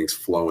everything's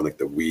flowing, like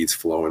the weeds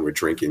flowing. We're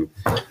drinking.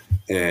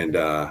 And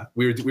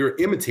we were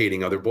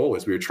imitating other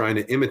bowlers. We were trying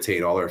to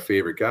imitate all our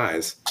favorite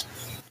guys.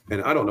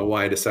 And I don't know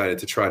why I decided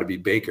to try to be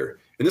Baker.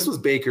 And this was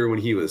Baker when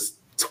he was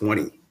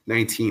 20.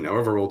 19,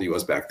 however old he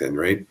was back then,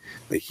 right?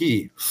 Like,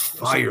 he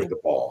fired the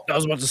ball. I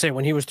was about to say,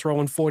 when he was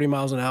throwing 40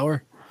 miles an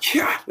hour.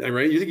 Yeah,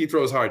 right? You think he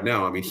throws hard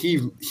now. I mean,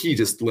 he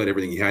just let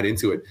everything he had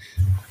into it.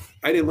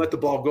 I didn't let the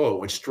ball go. It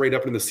went straight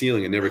up into the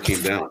ceiling and never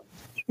came down,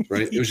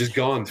 right? It was just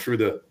gone through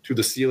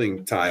the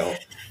ceiling tile.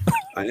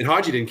 And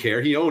Haji didn't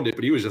care. He owned it,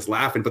 but he was just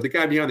laughing. But the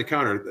guy behind the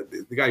counter,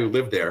 the guy who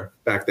lived there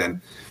back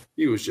then,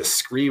 he was just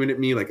screaming at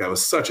me like I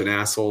was such an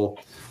asshole.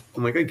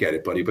 I'm like, I get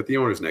it, buddy, but the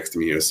owner's next to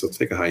me here, so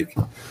take a hike.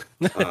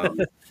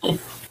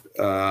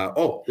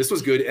 This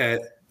was good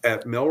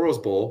at Melrose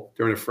Bowl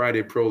during a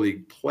Friday Pro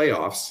League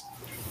playoffs.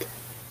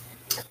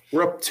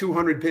 We're up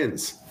 200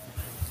 pins.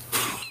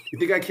 You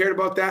think I cared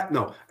about that?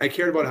 No, I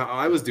cared about how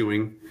I was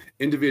doing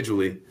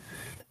individually,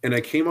 and I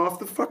came off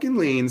the fucking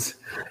lanes,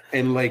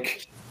 and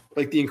like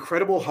the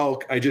Incredible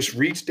Hulk, I just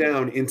reached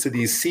down into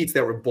these seats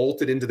that were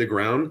bolted into the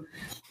ground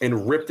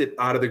and ripped it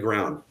out of the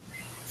ground.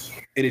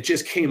 And it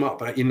just came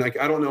up. I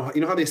don't know.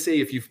 You know how they say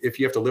if you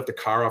have to lift a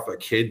car off a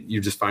kid,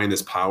 you just find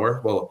this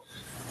power? Well,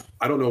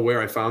 I don't know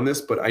where I found this,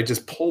 but I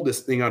just pulled this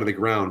thing out of the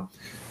ground.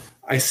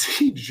 I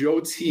see Joe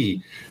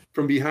T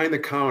from behind the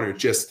counter,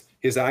 just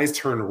his eyes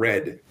turn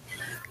red.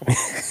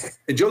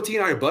 And Joe T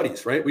and I are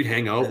buddies, right? We'd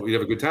hang out. We'd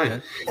have a good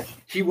time.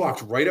 He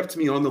walked right up to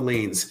me on the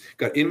lanes,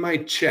 got in my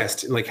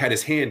chest, and like had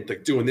his hand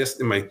like doing this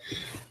and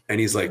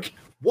he's like,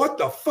 "What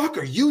the fuck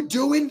are you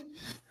doing?"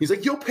 He's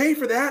like, "You'll pay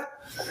for that."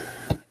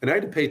 And I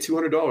had to pay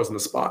 $200 on the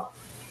spot.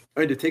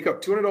 I had to take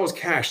up $200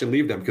 cash and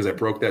leave them because I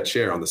broke that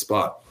chair on the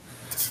spot.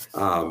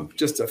 I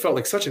felt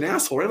like such an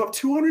asshole. Right? I'm up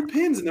 200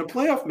 pins in a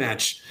playoff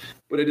match,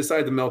 but I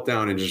decided to melt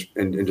down and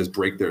just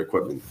break their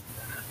equipment.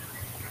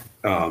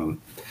 Paul,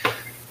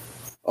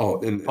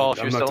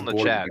 if you're still in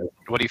the chat,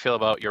 what do you feel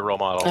about your role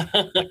model?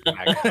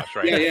 MacIntosh,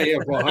 right? Yeah.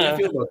 Paul, how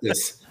do you feel about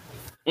this?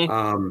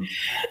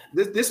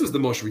 This was the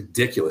most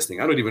ridiculous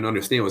thing. I don't even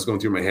understand what's going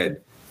through my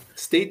head.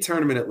 State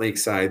tournament at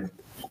Lakeside,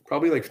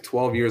 probably like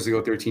 13 years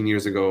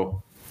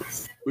ago.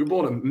 We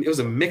bowled it was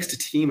a mixed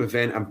team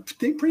event. I'm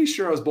pretty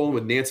sure I was bowling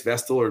with Nance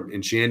Vestal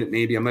and Janet,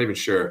 maybe. I'm not even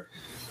sure.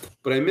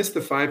 But I missed the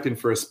 5-pin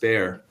for a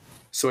spare.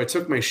 So I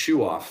took my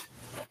shoe off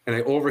and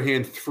I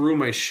overhand threw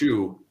my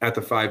shoe at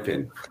the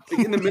 5-pin.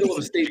 Like in the middle of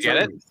a state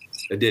tournament.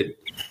 I did.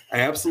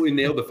 I absolutely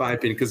nailed the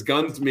 5-pin because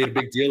Guns made a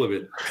big deal of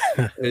it.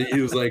 And he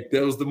was like,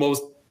 that was the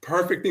most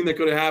perfect thing that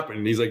could have happened.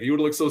 And he's like, you would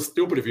look so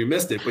stupid if you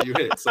missed it, but you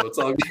hit it. So it's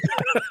all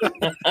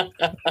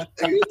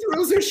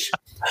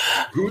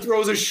Who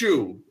throws a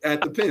shoe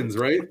at the pins,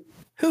 right?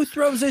 Who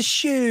throws a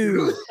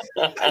shoe?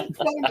 I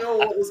don't know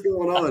what was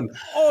going on.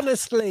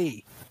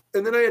 Honestly.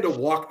 And then I had to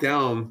walk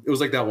down. It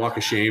was like that walk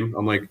of shame.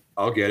 I'm like,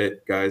 I'll get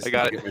it, guys. I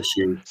got it. Get my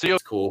shoe. So you'll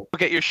cool.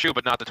 Get your shoe,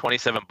 but not the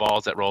 27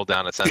 balls that roll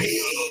down at center.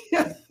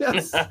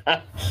 Yes.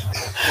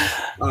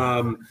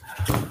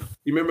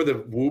 You remember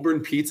the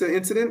Woburn pizza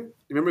incident?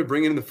 You remember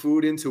bringing the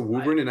food into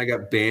Woburn and I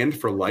got banned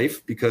for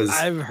life because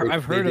I've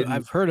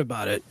heard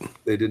about it.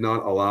 They did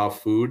not allow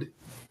food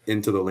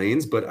into the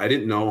lanes, but I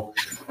didn't know.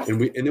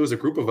 And there was a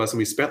group of us and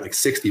we spent like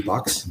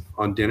 $60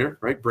 on dinner,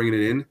 right? Bringing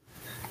it in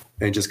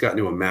and just got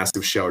into a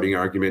massive shouting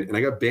argument. And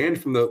I got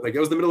banned from it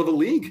was the middle of a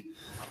league.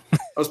 I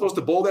was supposed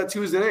to bowl that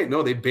Tuesday night.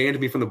 No, they banned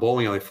me from the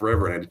bowling alley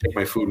forever. And I had to take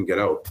my food and get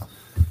out.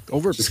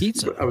 Over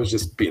pizza. I was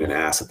just being an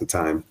ass at the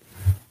time.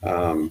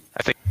 I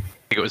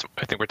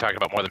think we're talking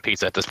about more than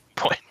pizza at this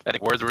point. I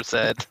think words were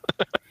said.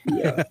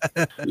 Yeah.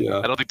 I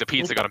don't think the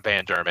pizza got him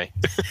banned, Jeremy.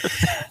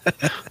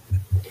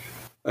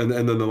 And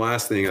then the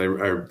last thing,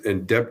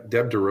 and Deb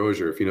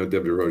DeRozier, if you know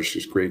Deb DeRozier,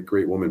 she's a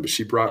great woman, but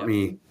she brought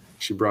me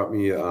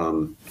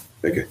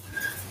like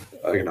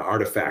an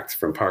artifact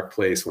from Park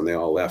Place when they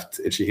all left,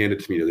 and she handed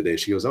it to me the other day.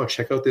 She goes, "Oh,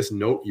 check out this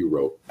note you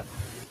wrote."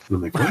 And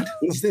I'm like, "What?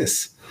 What is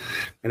this?"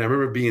 And I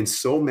remember being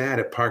so mad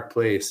at Park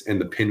Place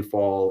and the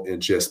pinfall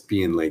and just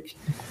being like,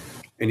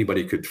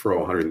 anybody could throw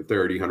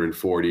 130,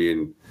 140,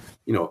 and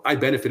I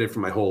benefited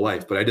from my whole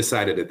life, but I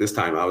decided at this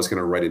time I was going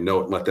to write a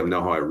note and let them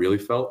know how I really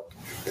felt.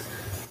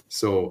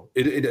 So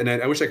and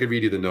I wish I could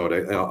read you the note.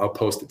 I'll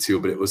post it too,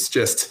 but it was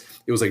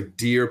like,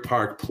 "Dear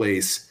Park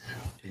Place,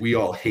 we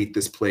all hate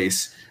this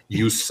place.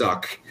 You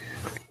suck.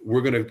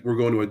 We're going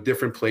to a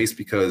different place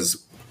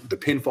because the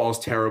pinfall is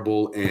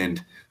terrible,"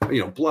 and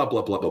blah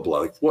blah blah blah blah.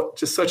 Like, what?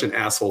 Just such an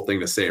asshole thing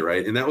to say,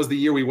 right? And that was the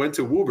year we went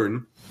to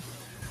Woburn,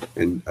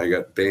 and I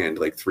got banned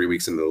like 3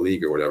 weeks into the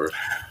league or whatever.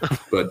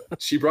 But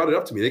she brought it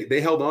up to me. They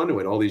held on to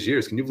it all these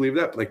years. Can you believe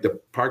that? Like, the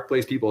Park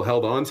Place people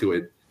held on to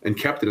it and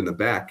kept it in the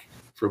back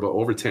for about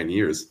over 10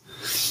 years.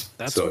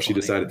 That's so funny. She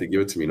decided to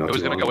give it to me. It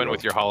was going to go in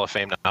with your Hall of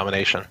Fame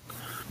nomination.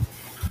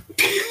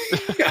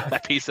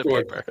 That piece of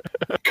paper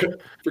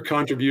for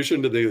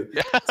contribution to the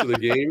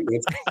game.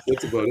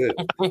 That's about it.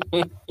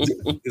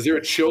 Is there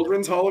a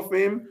children's Hall of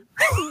Fame?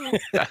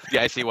 The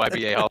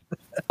ICYBA Hall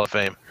of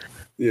Fame.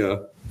 Yeah.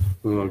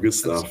 Oh, good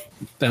stuff.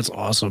 That's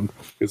awesome.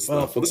 Good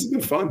stuff. Well, this has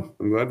been fun.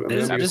 I'm glad.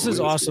 This is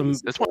awesome.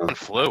 This one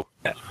flew.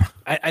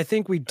 I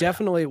think we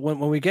definitely, when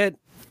we get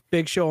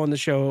Big Show on the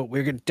show,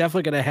 we're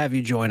definitely going to have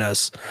you join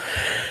us.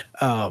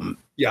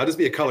 Yeah, I'll just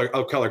be a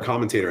color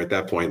commentator at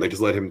that point. Like,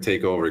 just let him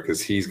take over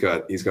because he's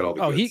got all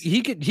the. Oh, goods.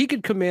 he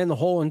could command the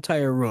whole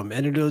entire room,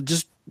 and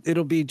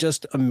it'll be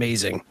just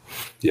amazing.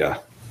 Yeah,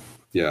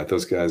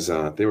 those guys,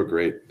 they were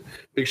great.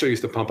 Big Show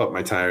used to pump up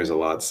my tires a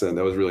lot, so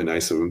that was really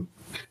nice of him.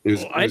 It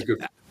was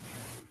good.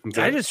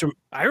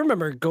 I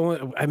remember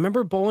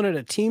bowling at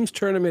a teams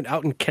tournament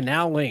out in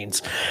Canal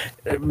Lanes,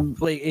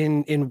 like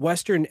in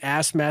Western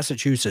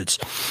Massachusetts,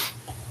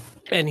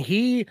 and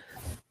he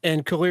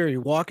and Caleri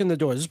walk in the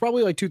door. This is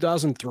probably like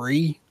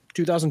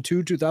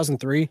 2002,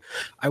 2003.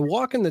 I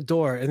walk in the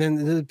door, and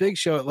then the Big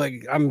Show,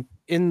 like, I'm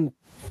in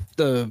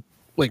the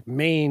like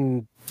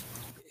main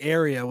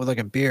area with like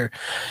a beer,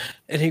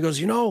 and he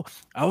goes,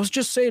 I was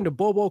just saying to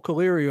Bobo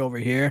Caleri over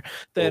here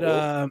that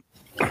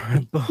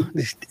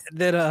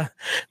that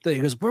he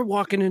goes, we're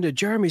walking into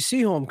Jeremy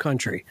Seaholm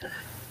country.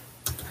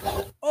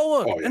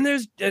 Oh, look, and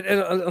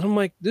I'm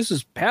like, this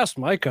is past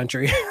my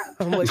country.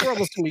 I'm like, we're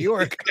almost in New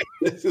York.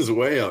 This is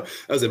way out.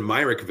 I was in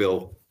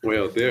Myrickville, way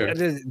out there.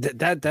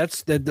 That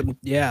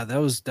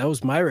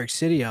was Myrick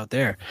City out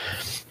there.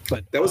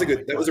 But that was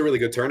a really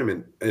good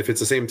tournament. If it's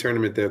the same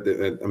tournament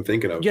that I'm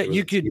thinking of. Yeah,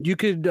 you could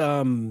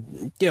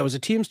it was a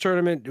teams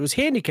tournament. It was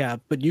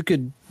handicapped, but you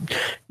could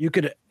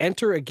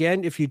enter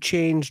again if you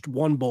changed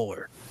one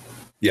bowler.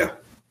 Yeah.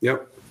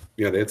 Yep.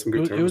 Yeah, they had some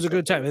good tournaments. It was a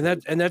good time.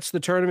 And that's the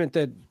tournament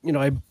that,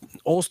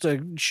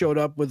 Ulsta showed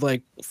up with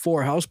like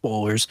 4 house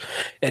bowlers,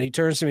 and he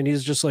turns to me and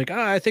he's just like,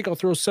 I think I'll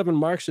throw 7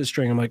 marks this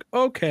string. I'm like,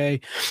 okay.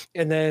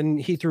 And then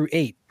he threw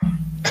 8.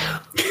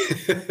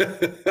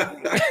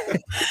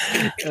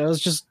 I was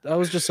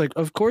just like,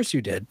 of course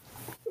you did.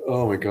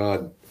 Oh my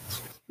God.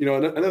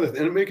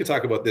 And we could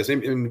talk about this,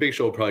 and Big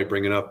Show will probably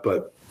bring it up,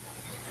 but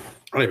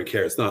I don't even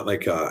care. It's not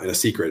like a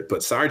secret,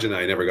 but Sarge and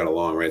I never got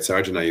along, right?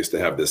 Sarge and I used to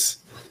have this.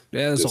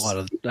 Yeah, there's a lot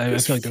of. I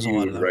feel like there's a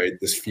lot of that. Right,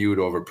 this feud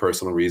over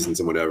personal reasons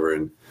and whatever,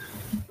 and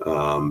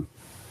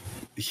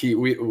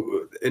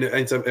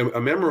it's a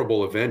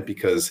memorable event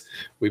because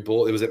we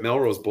bowled. It was at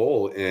Melrose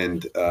Bowl,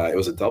 and it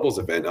was a doubles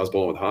event. I was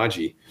bowling with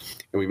Haji,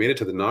 and we made it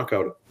to the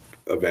knockout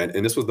event,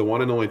 and this was the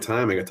one and only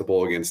time I got to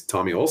bowl against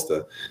Tommy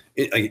Ulsta,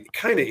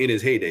 kind of in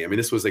his heyday. I mean,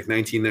 this was like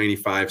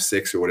 1995,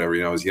 6 or whatever.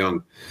 I was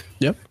young.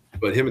 Yep.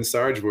 But him and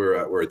Sarge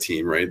were a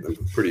team, right? A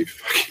pretty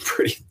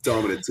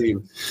dominant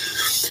team.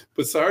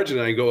 But Sarge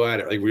and I go at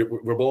it. Like,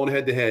 we're bowling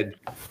head to head,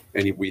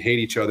 and we hate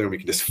each other, and we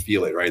can just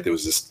feel it, right? There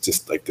was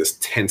just like this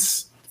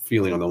tense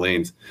feeling on the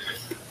lanes.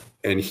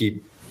 And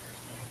he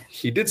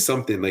did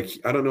something, like,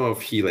 I don't know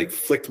if he like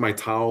flicked my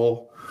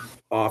towel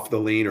off the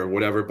lane or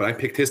whatever, but I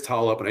picked his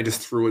towel up and I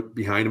just threw it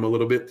behind him a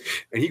little bit.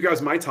 And he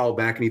grabs my towel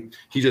back and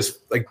he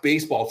just like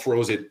baseball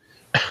throws it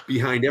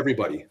behind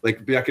everybody,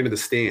 like back into the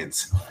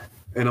stands.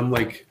 And I'm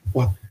like,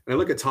 what? And I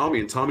look at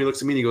Tommy, and Tommy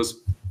looks at me and he goes,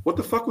 what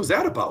the fuck was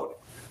that about?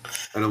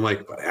 And I'm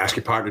like, ask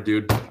your partner,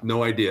 dude.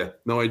 No idea.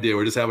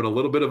 We're just having a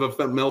little bit of a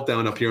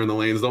meltdown up here in the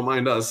lanes. Don't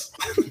mind us.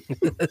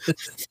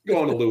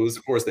 Going to lose.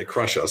 Of course, they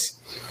crush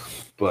us.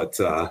 But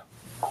that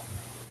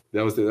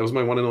was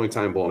my one and only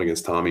time bowling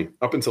against Tommy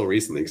up until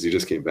recently, because he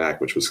just came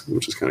back, which was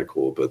kind of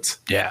cool. But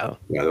yeah,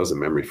 that was a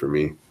memory for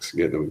me,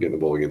 getting a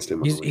bowl against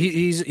him.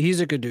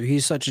 He's a good dude.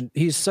 He's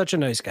such a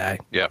nice guy.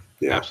 Yeah,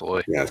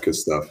 absolutely. Yeah, it's good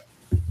stuff.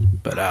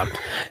 But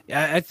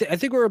I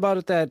think we're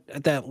about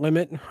at that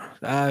limit.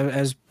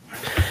 As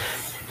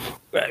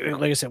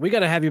like I said, we got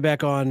to have you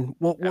back on.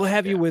 We'll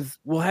have you with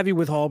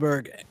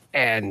Hallberg,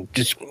 and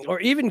just, or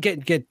even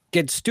get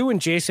Stu and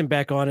Jason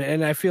back on it,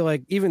 and I feel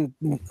like even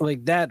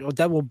like that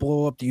will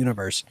blow up the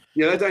universe.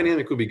 Yeah, that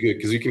dynamic would be good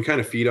because you can kind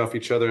of feed off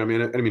each other. I mean,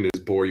 to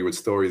just bore you with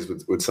stories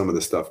with some of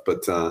the stuff,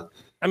 but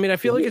I mean, I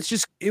feel like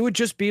it would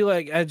just be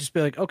like, I'd just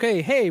be like,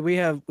 okay, hey, we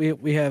have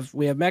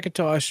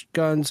MacIntosh,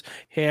 guns,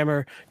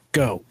 hammer,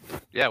 go.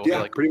 Yeah, we'll be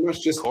like pretty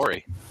much just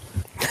Corey.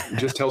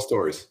 Just tell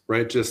stories,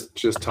 right?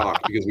 Just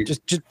talk because we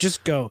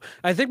just go.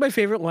 I think my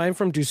favorite line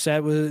from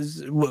Doucette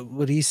was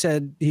what he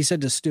said. He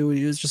said to Stu,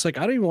 he was just like,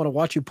 I don't even want to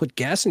watch you put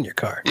gas in your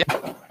car.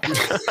 Yeah.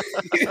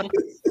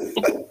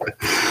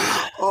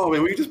 Oh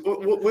man,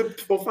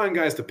 we'll find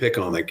guys to pick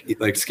on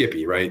like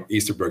Skippy, right?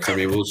 Easterbrooks. I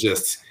mean, we'll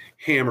just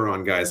hammer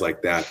on guys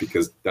like that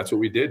because that's what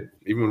we did.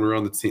 Even when we were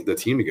on the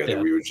team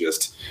together, we would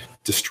just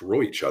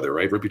destroy each other,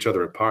 right? Rip each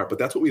other apart. But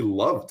that's what we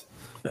loved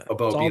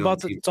about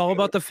it's all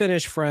about the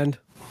finish, friend.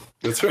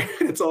 That's right.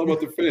 It's all about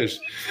the finish.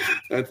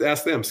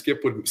 Ask them.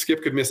 Skip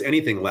could miss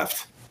anything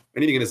left.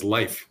 Anything in his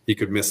life he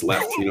could miss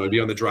left. You know, he'd be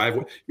on the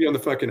driveway, be on the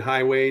fucking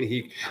highway,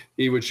 and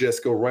he would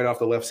just go right off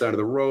the left side of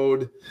the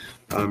road.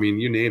 I mean,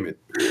 you name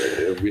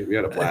it. We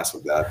had a blast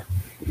with that.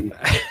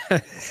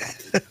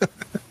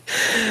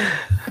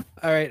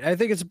 All right, I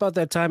think it's about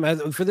that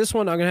time. For this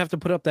one, I'm gonna have to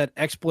put up that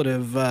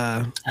expletive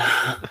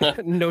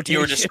notation.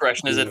 Your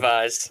discretion is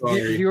advised.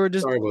 You were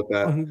just sorry about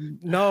that.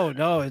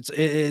 No,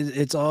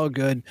 it's all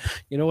good.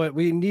 You know what?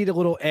 We need a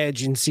little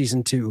edge in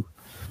season 2.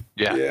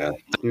 Yeah.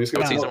 You just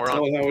gotta tell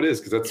it how it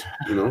is because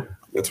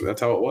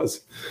that's how it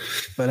was.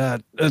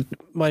 But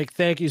Mike,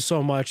 thank you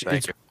so much.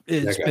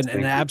 It's been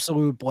an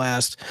absolute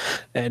blast,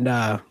 and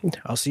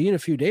I'll see you in a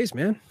few days,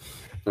 man.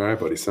 All right,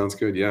 buddy. Sounds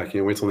good. Yeah, I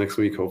can't wait till next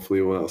week.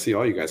 Hopefully, I'll see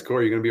all you guys.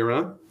 Corey, you gonna be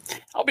around?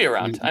 I'll be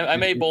around. I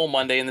may bowl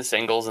Monday in the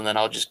singles, and then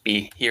I'll just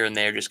be here and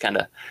there, just kind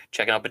of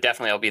checking out. But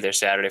definitely, I'll be there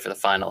Saturday for the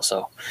final.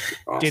 So,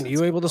 awesome. Dan, are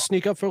you able to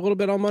sneak up for a little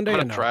bit on Monday? I'm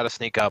gonna try to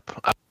sneak up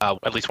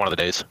at least one of the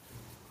days.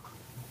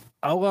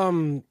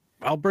 I'll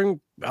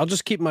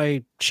just keep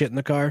my shit in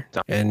the car.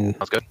 And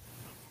sounds good.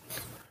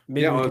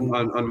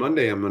 On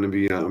Monday I'm gonna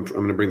be I'm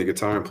gonna bring the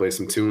guitar and play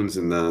some tunes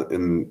in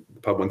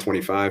Pub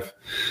 125.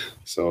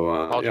 So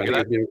I think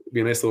it'd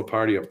be a nice little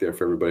party up there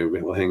for everybody.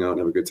 We'll hang out and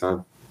have a good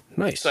time.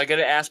 Nice. So I got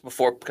to ask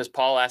before, because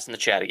Paul asked in the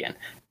chat again.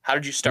 How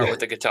did you start with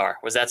the guitar?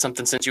 Was that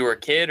something since you were a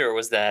kid, or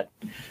was that?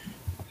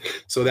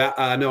 So that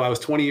no, I was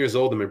 20 years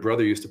old, and my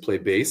brother used to play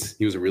bass.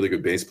 He was a really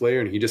good bass player,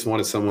 and he just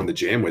wanted someone to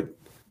jam with.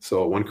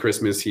 So one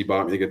Christmas, he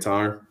bought me the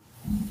guitar,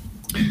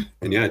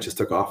 and it just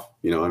took off.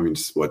 You know, I mean,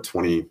 just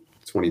 22,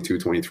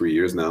 23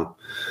 years now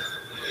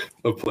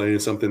of playing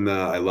something that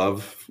I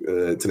love.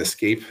 It's an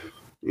escape.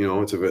 You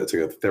know, it's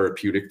a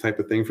therapeutic type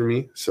of thing for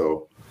me.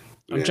 So,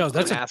 I'm jealous.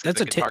 That's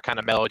a guitar kind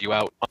of mellowed you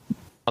out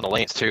on the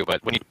lanes too.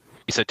 But when you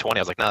said 20,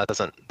 I was like, no, that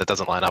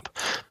doesn't line up.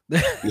 No,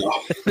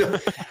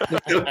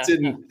 it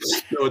didn't.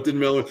 No, it didn't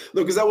mellow.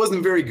 No, because that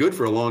wasn't very good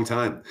for a long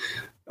time.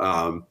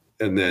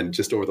 And then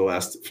just over the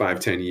last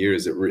 5-10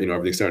 years,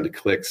 everything started to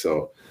click.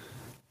 So,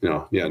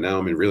 now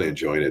I'm really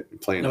enjoying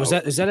it. Playing. Is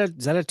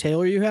that a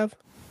Taylor you have?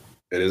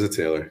 It is a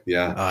Taylor.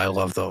 Yeah. Oh, I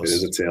love those. It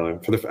is a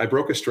Taylor. I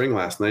broke a string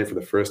last night for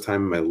the first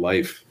time in my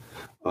life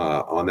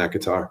on that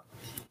guitar.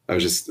 I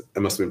must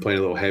have been playing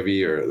a little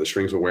heavy, or the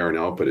strings were wearing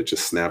out, but it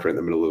just snapped right in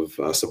the middle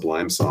of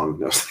Sublime song.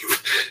 And I was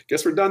like,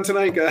 guess we're done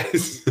tonight,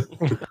 guys.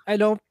 I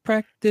don't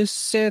practice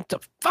Santa.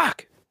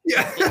 Fuck.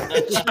 Yeah,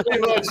 pretty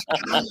much.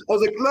 I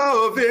was like,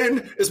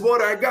 loving is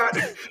what I got.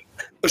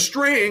 A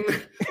string.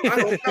 I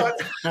don't got.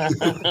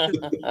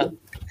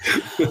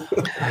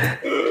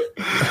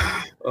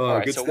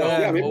 Good so stuff.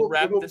 Yeah, maybe we'll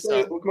wrap this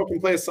up. We'll come up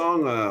and play a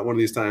song one of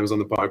these times on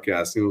the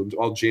podcast.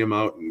 I'll jam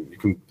out, and you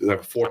can have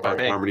a 4-part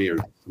harmony or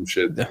some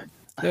shit.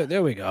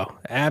 There we go.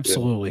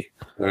 Absolutely.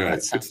 Yeah. All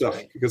right. Good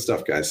stuff. Good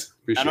stuff, guys.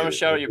 Appreciate I want it. to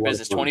shout out your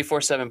business,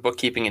 24/7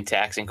 Bookkeeping and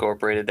Tax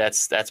Incorporated.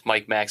 That's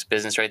Mike Mack's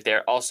business right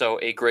there. Also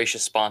a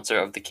gracious sponsor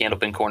of the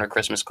Candlepin Corner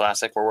Christmas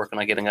Classic. We're working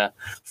on getting a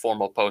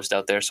formal post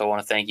out there, so I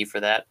want to thank you for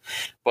that.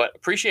 But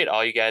appreciate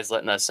all you guys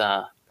letting us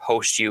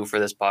host you for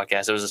this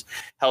podcast. It was a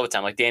hell of a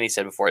time. Like Danny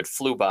said before, it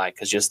flew by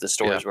because just the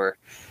stories were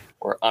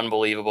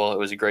unbelievable. It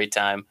was a great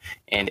time.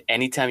 And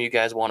anytime you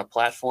guys want a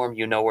platform,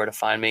 you know where to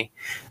find me.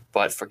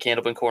 But for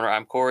Candlepin Corner,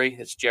 I'm Corey.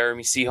 It's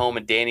Jeremy Seaholm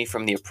and Danny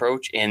from The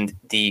Approach, and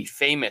the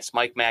famous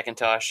Mike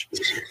MacIntosh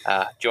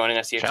joining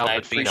us here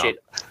tonight. Appreciate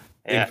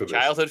it.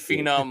 Childhood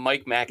phenom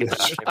Mike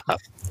MacIntosh.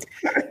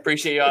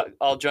 Appreciate you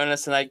all joining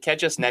us tonight.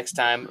 Catch us next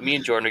time. Me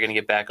and Jordan are going to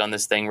get back on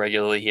this thing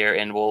regularly here,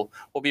 and we'll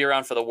be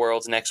around for the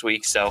Worlds next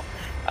week. So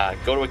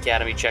go to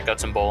Academy, check out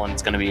some bowling.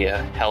 It's going to be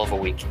a hell of a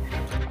week.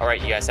 All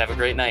right, you guys have a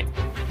great night.